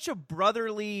that's such a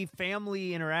brotherly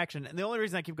family interaction. And the only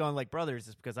reason I keep going like brothers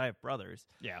is because I have brothers.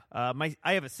 Yeah.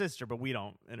 I have a sister, but we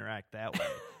don't interact that way.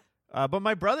 But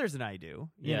my brothers and I do,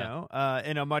 you Yeah. know,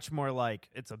 in a much more like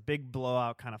it's a big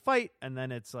blowout kind of fight, and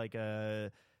then it's like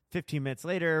 15 minutes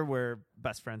later we're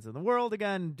best friends in the world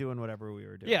again, doing whatever we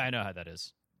were doing. Yeah, I know how that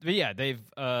is. But yeah, they've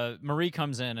Marie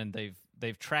comes in and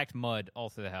they've tracked mud all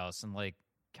through the house, and like,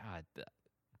 God,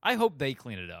 I hope they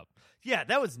clean it up. Yeah,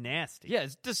 that was nasty. Yeah,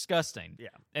 it's disgusting. Yeah.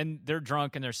 And they're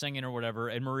drunk and they're singing or whatever,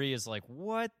 and Marie is like,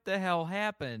 "What the hell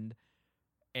happened?"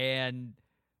 And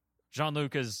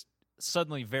Jean-Luc is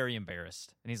suddenly very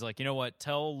embarrassed, and he's like, "You know what?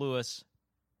 Tell Louis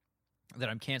that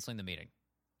I'm canceling the meeting.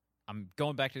 I'm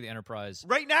going back to the Enterprise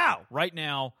Right now, right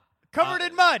now. covered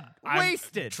in mud, I'm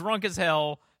wasted. drunk as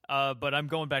hell." But I'm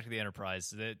going back to the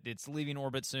Enterprise. It's leaving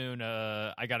orbit soon.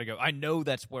 I got to go. I know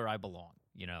that's where I belong,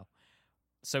 you know?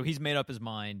 So he's made up his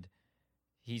mind.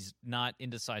 He's not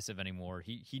indecisive anymore.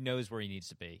 He knows where he needs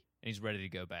to be, and he's ready to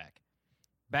go back.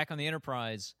 Back on the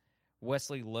Enterprise,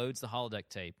 Wesley loads the holodeck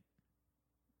tape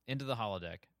into the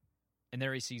holodeck, and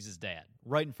there he sees his dad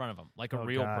right in front of him, like a Oh,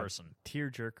 real God. person.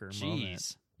 Tearjerker Jeez.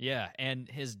 moment. Yeah, and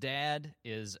his dad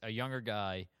is a younger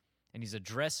guy, and he's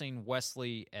addressing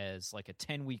Wesley as like a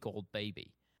 10-week-old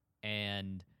baby.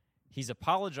 And he's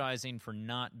apologizing for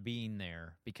not being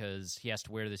there because he has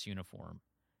to wear this uniform.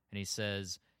 And he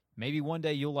says, maybe one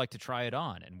day you'll like to try it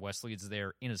on. And Wesley is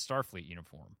there in a Starfleet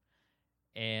uniform.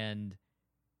 And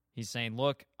he's saying,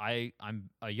 look, I'm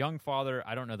a young father.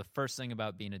 I don't know the first thing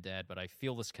about being a dad, but I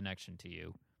feel this connection to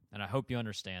you. And I hope you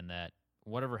understand that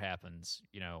whatever happens,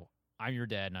 you know, I'm your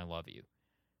dad and I love you.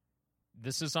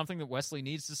 This is something that Wesley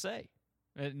needs to say.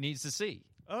 Needs to see.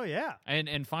 Oh yeah.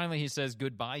 And finally he says,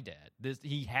 goodbye, Dad.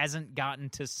 He hasn't gotten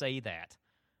to say that.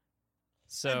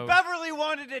 So And Beverly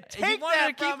wanted to he take wanted that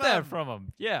to keep from that him. from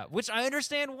him. Yeah, which I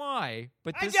understand why.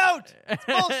 But I this, don't. It's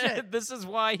bullshit. This is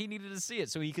why he needed to see it,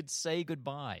 so he could say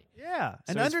goodbye. Yeah,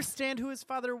 and he's- understand who his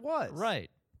father was.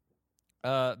 Right.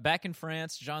 Back in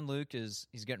France, Jean-Luc he's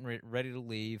getting ready to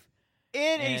leave.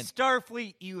 In a And-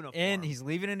 Starfleet uniform. And he's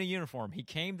leaving in a uniform. He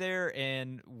came there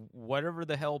in whatever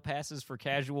the hell passes for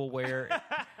casual wear,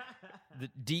 the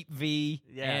deep V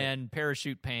Yeah. and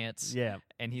parachute pants. Yeah.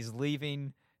 And he's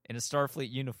leaving in a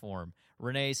Starfleet uniform.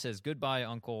 Renee says, goodbye,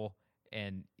 Uncle,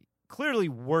 and clearly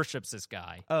worships this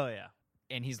guy. Oh yeah.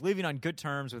 And he's leaving on good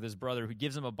terms with his brother, who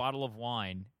gives him a bottle of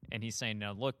wine. And he's saying,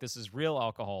 now, look, this is real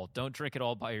alcohol. Don't drink it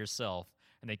all by yourself.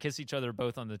 And they kiss each other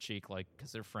both on the cheek, like,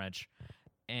 because they're French.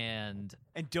 And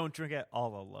don't drink it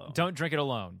all alone. don't drink it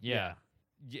alone. Yeah.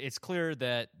 It's clear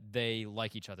that they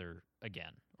like each other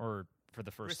again, or for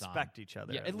the first time. respect each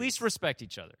other. Yeah, at least respect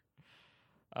each other.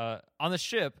 On the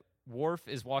ship, Worf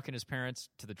is walking his parents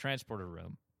to the transporter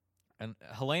room, and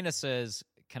Helena says,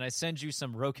 can I send you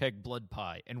some Rokeg blood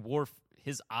pie? And Worf,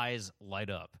 his eyes light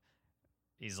up.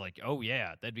 He's like, oh,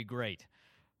 yeah, that'd be great.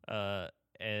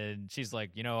 And she's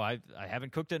like, you know, I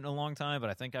haven't cooked it in a long time, but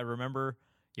I think I remember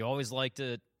you always liked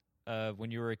it when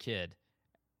you were a kid.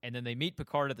 And then they meet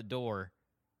Picard at the door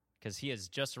because he has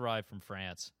just arrived from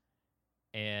France.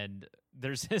 And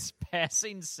there's this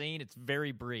passing scene. It's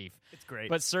very brief. It's great.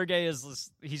 But Sergei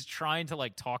he's trying to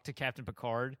like talk to Captain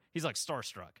Picard. He's like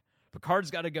starstruck.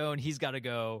 Picard's got to go and he's got to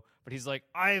go. But he's like,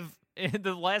 and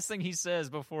the last thing he says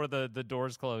before the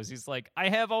doors close, he's like, I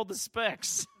have all the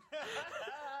specs.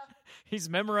 He's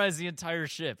memorized the entire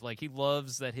ship. Like, he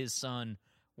loves that his son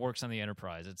works on the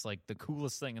Enterprise. It's like the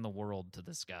coolest thing in the world to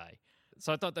this guy.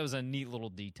 So I thought that was a neat little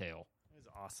detail. It was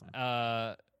awesome.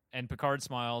 And Picard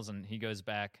smiles and he goes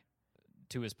back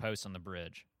to his post on the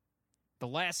bridge. The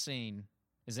last scene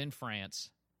is in France.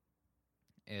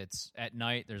 It's at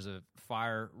night. There's a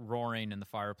fire roaring in the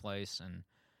fireplace, and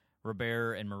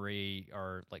Robert and Marie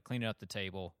are like cleaning up the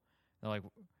table. They're like,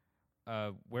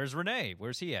 where's Renee?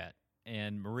 Where's he at?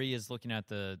 And Marie is looking at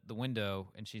the window,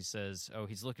 and she says, oh,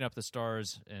 he's looking up the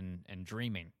stars and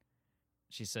dreaming.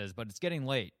 She says, but it's getting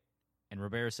late. And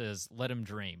Robert says, let him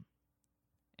dream.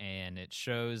 And it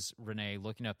shows Renee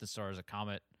looking up the stars, a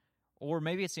comet, or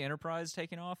maybe it's the Enterprise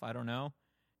taking off. I don't know.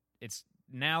 It's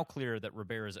now clear that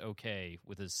Robert is okay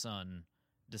with his son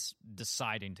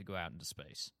deciding to go out into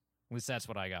space. At least that's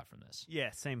what I got from this.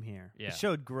 Yeah, same here. Yeah. It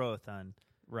showed growth on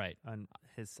Right.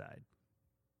 his side.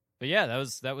 But yeah,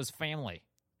 that was family.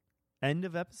 End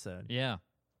of episode. Yeah.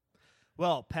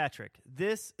 Well, Patrick,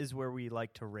 this is where we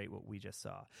like to rate what we just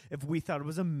saw. If we thought it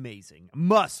was amazing,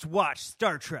 must-watch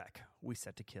Star Trek, we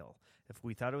set to kill. If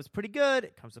we thought it was pretty good,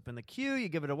 it comes up in the queue, you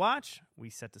give it a watch, we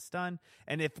set to stun.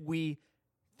 And if we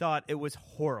thought it was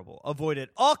horrible, avoid at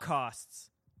all costs,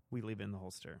 we leave it in the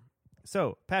holster.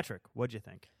 So, Patrick, what'd you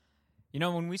think?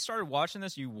 When we started watching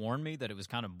this, you warned me that it was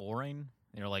kind of boring.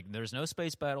 You're like, there's no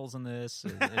space battles in this.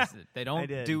 They don't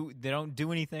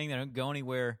do anything. They don't go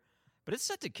anywhere. But it's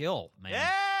set to kill, man.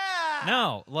 Yeah!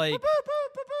 No, like,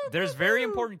 there's very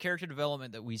important character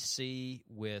development that we see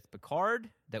with Picard,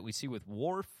 that we see with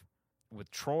Worf, with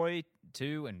Troy,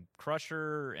 too, and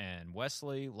Crusher and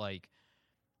Wesley. Like,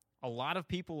 a lot of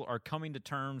people are coming to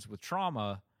terms with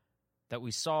trauma that we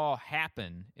saw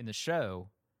happen in the show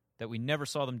that we never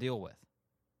saw them deal with.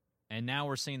 And now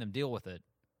we're seeing them deal with it.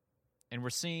 And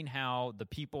we're seeing how the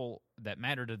people that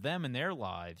matter to them in their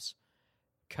lives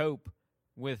cope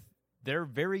with their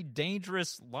very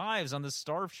dangerous lives on this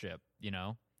starship,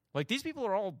 Like, these people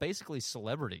are all basically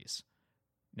celebrities.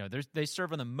 They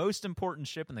serve on the most important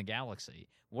ship in the galaxy.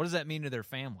 What does that mean to their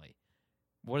family?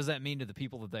 What does that mean to the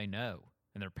people that they know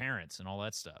and their parents and all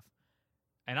that stuff?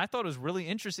 And I thought it was really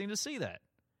interesting to see that.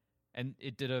 And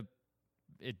it did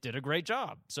a great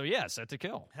job. So, yeah, set to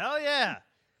kill. Hell yeah.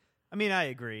 I mean, I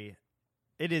agree.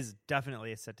 It is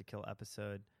definitely a set to kill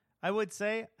episode. I would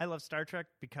say I love Star Trek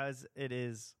because it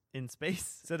is in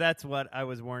space. So that's what I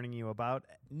was warning you about.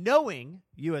 Knowing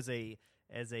you as a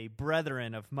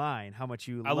brethren of mine, how much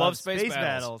you love space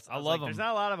battles. I love them. There's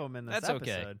not a lot of them in this episode.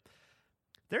 Okay.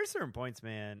 There are certain points,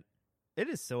 man. It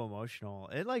is so emotional.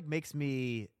 It makes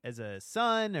me, as a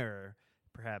son or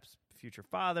perhaps future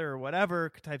father or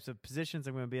whatever types of positions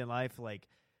I'm going to be in life,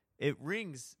 it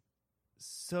rings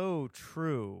so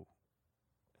true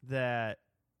that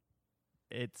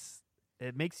it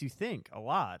makes you think a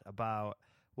lot about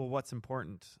what's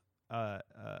important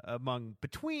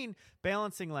between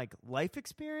balancing life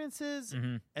experiences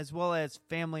as well as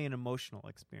family and emotional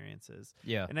experiences.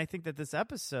 Yeah. And I think that this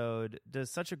episode does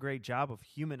such a great job of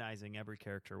humanizing every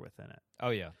character within it.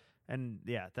 Oh, yeah. And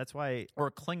yeah, that's why...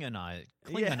 Or Klingonizing.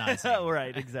 Yeah,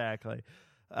 right, exactly.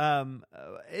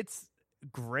 It's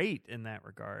great in that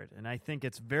regard, and I think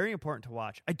it's very important to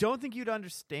watch. I don't think you'd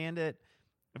understand it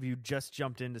if you just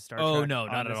jumped into Star Trek. Oh, no,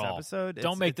 not at all. Episode.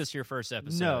 Don't make this your first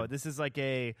episode. No, this is like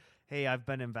hey, I've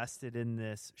been invested in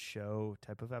this show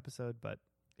type of episode, but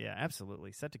yeah,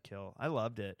 absolutely. Set to kill. I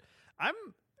loved it. I'm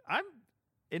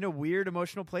in a weird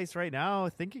emotional place right now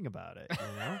thinking about it,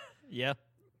 Yeah.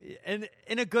 And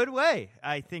in a good way.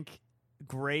 I think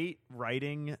great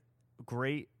writing,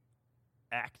 great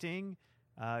acting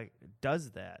does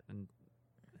that, and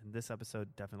this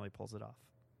episode definitely pulls it off.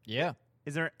 Yeah.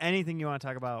 Is there anything you want to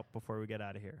talk about before we get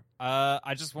out of here?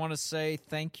 I just want to say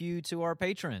thank you to our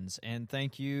patrons, and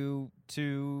thank you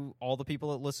to all the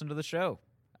people that listen to the show.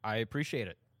 I appreciate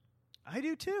it. I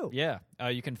do too. Yeah.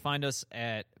 You can find us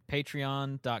at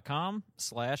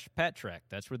patreon.com/PatTrek.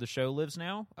 That's where the show lives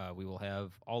now. We will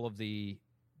have all of the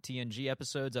TNG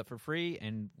episodes up for free,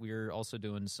 and we're also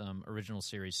doing some original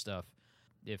series stuff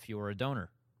if you're a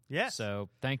donor. Yes. So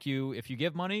thank you if you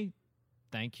give money.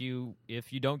 Thank you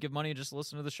if you don't give money, just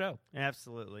listen to the show.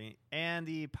 Absolutely. And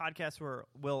the podcast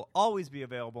will always be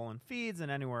available in feeds and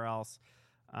anywhere else.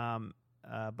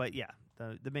 But yeah,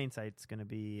 the main site's going to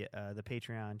be the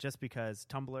Patreon, just because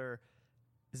Tumblr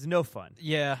is no fun.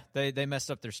 Yeah, they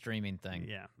messed up their streaming thing.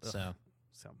 Yeah. So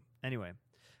anyway,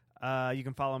 you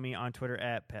can follow me on Twitter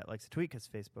at Pat Likes a Tweet, because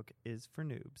Facebook is for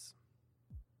noobs.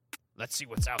 Let's see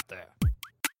what's out there.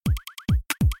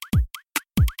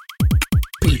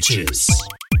 Peaches.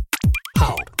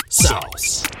 Hot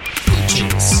sauce.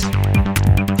 Peaches.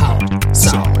 Hot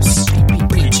sauce.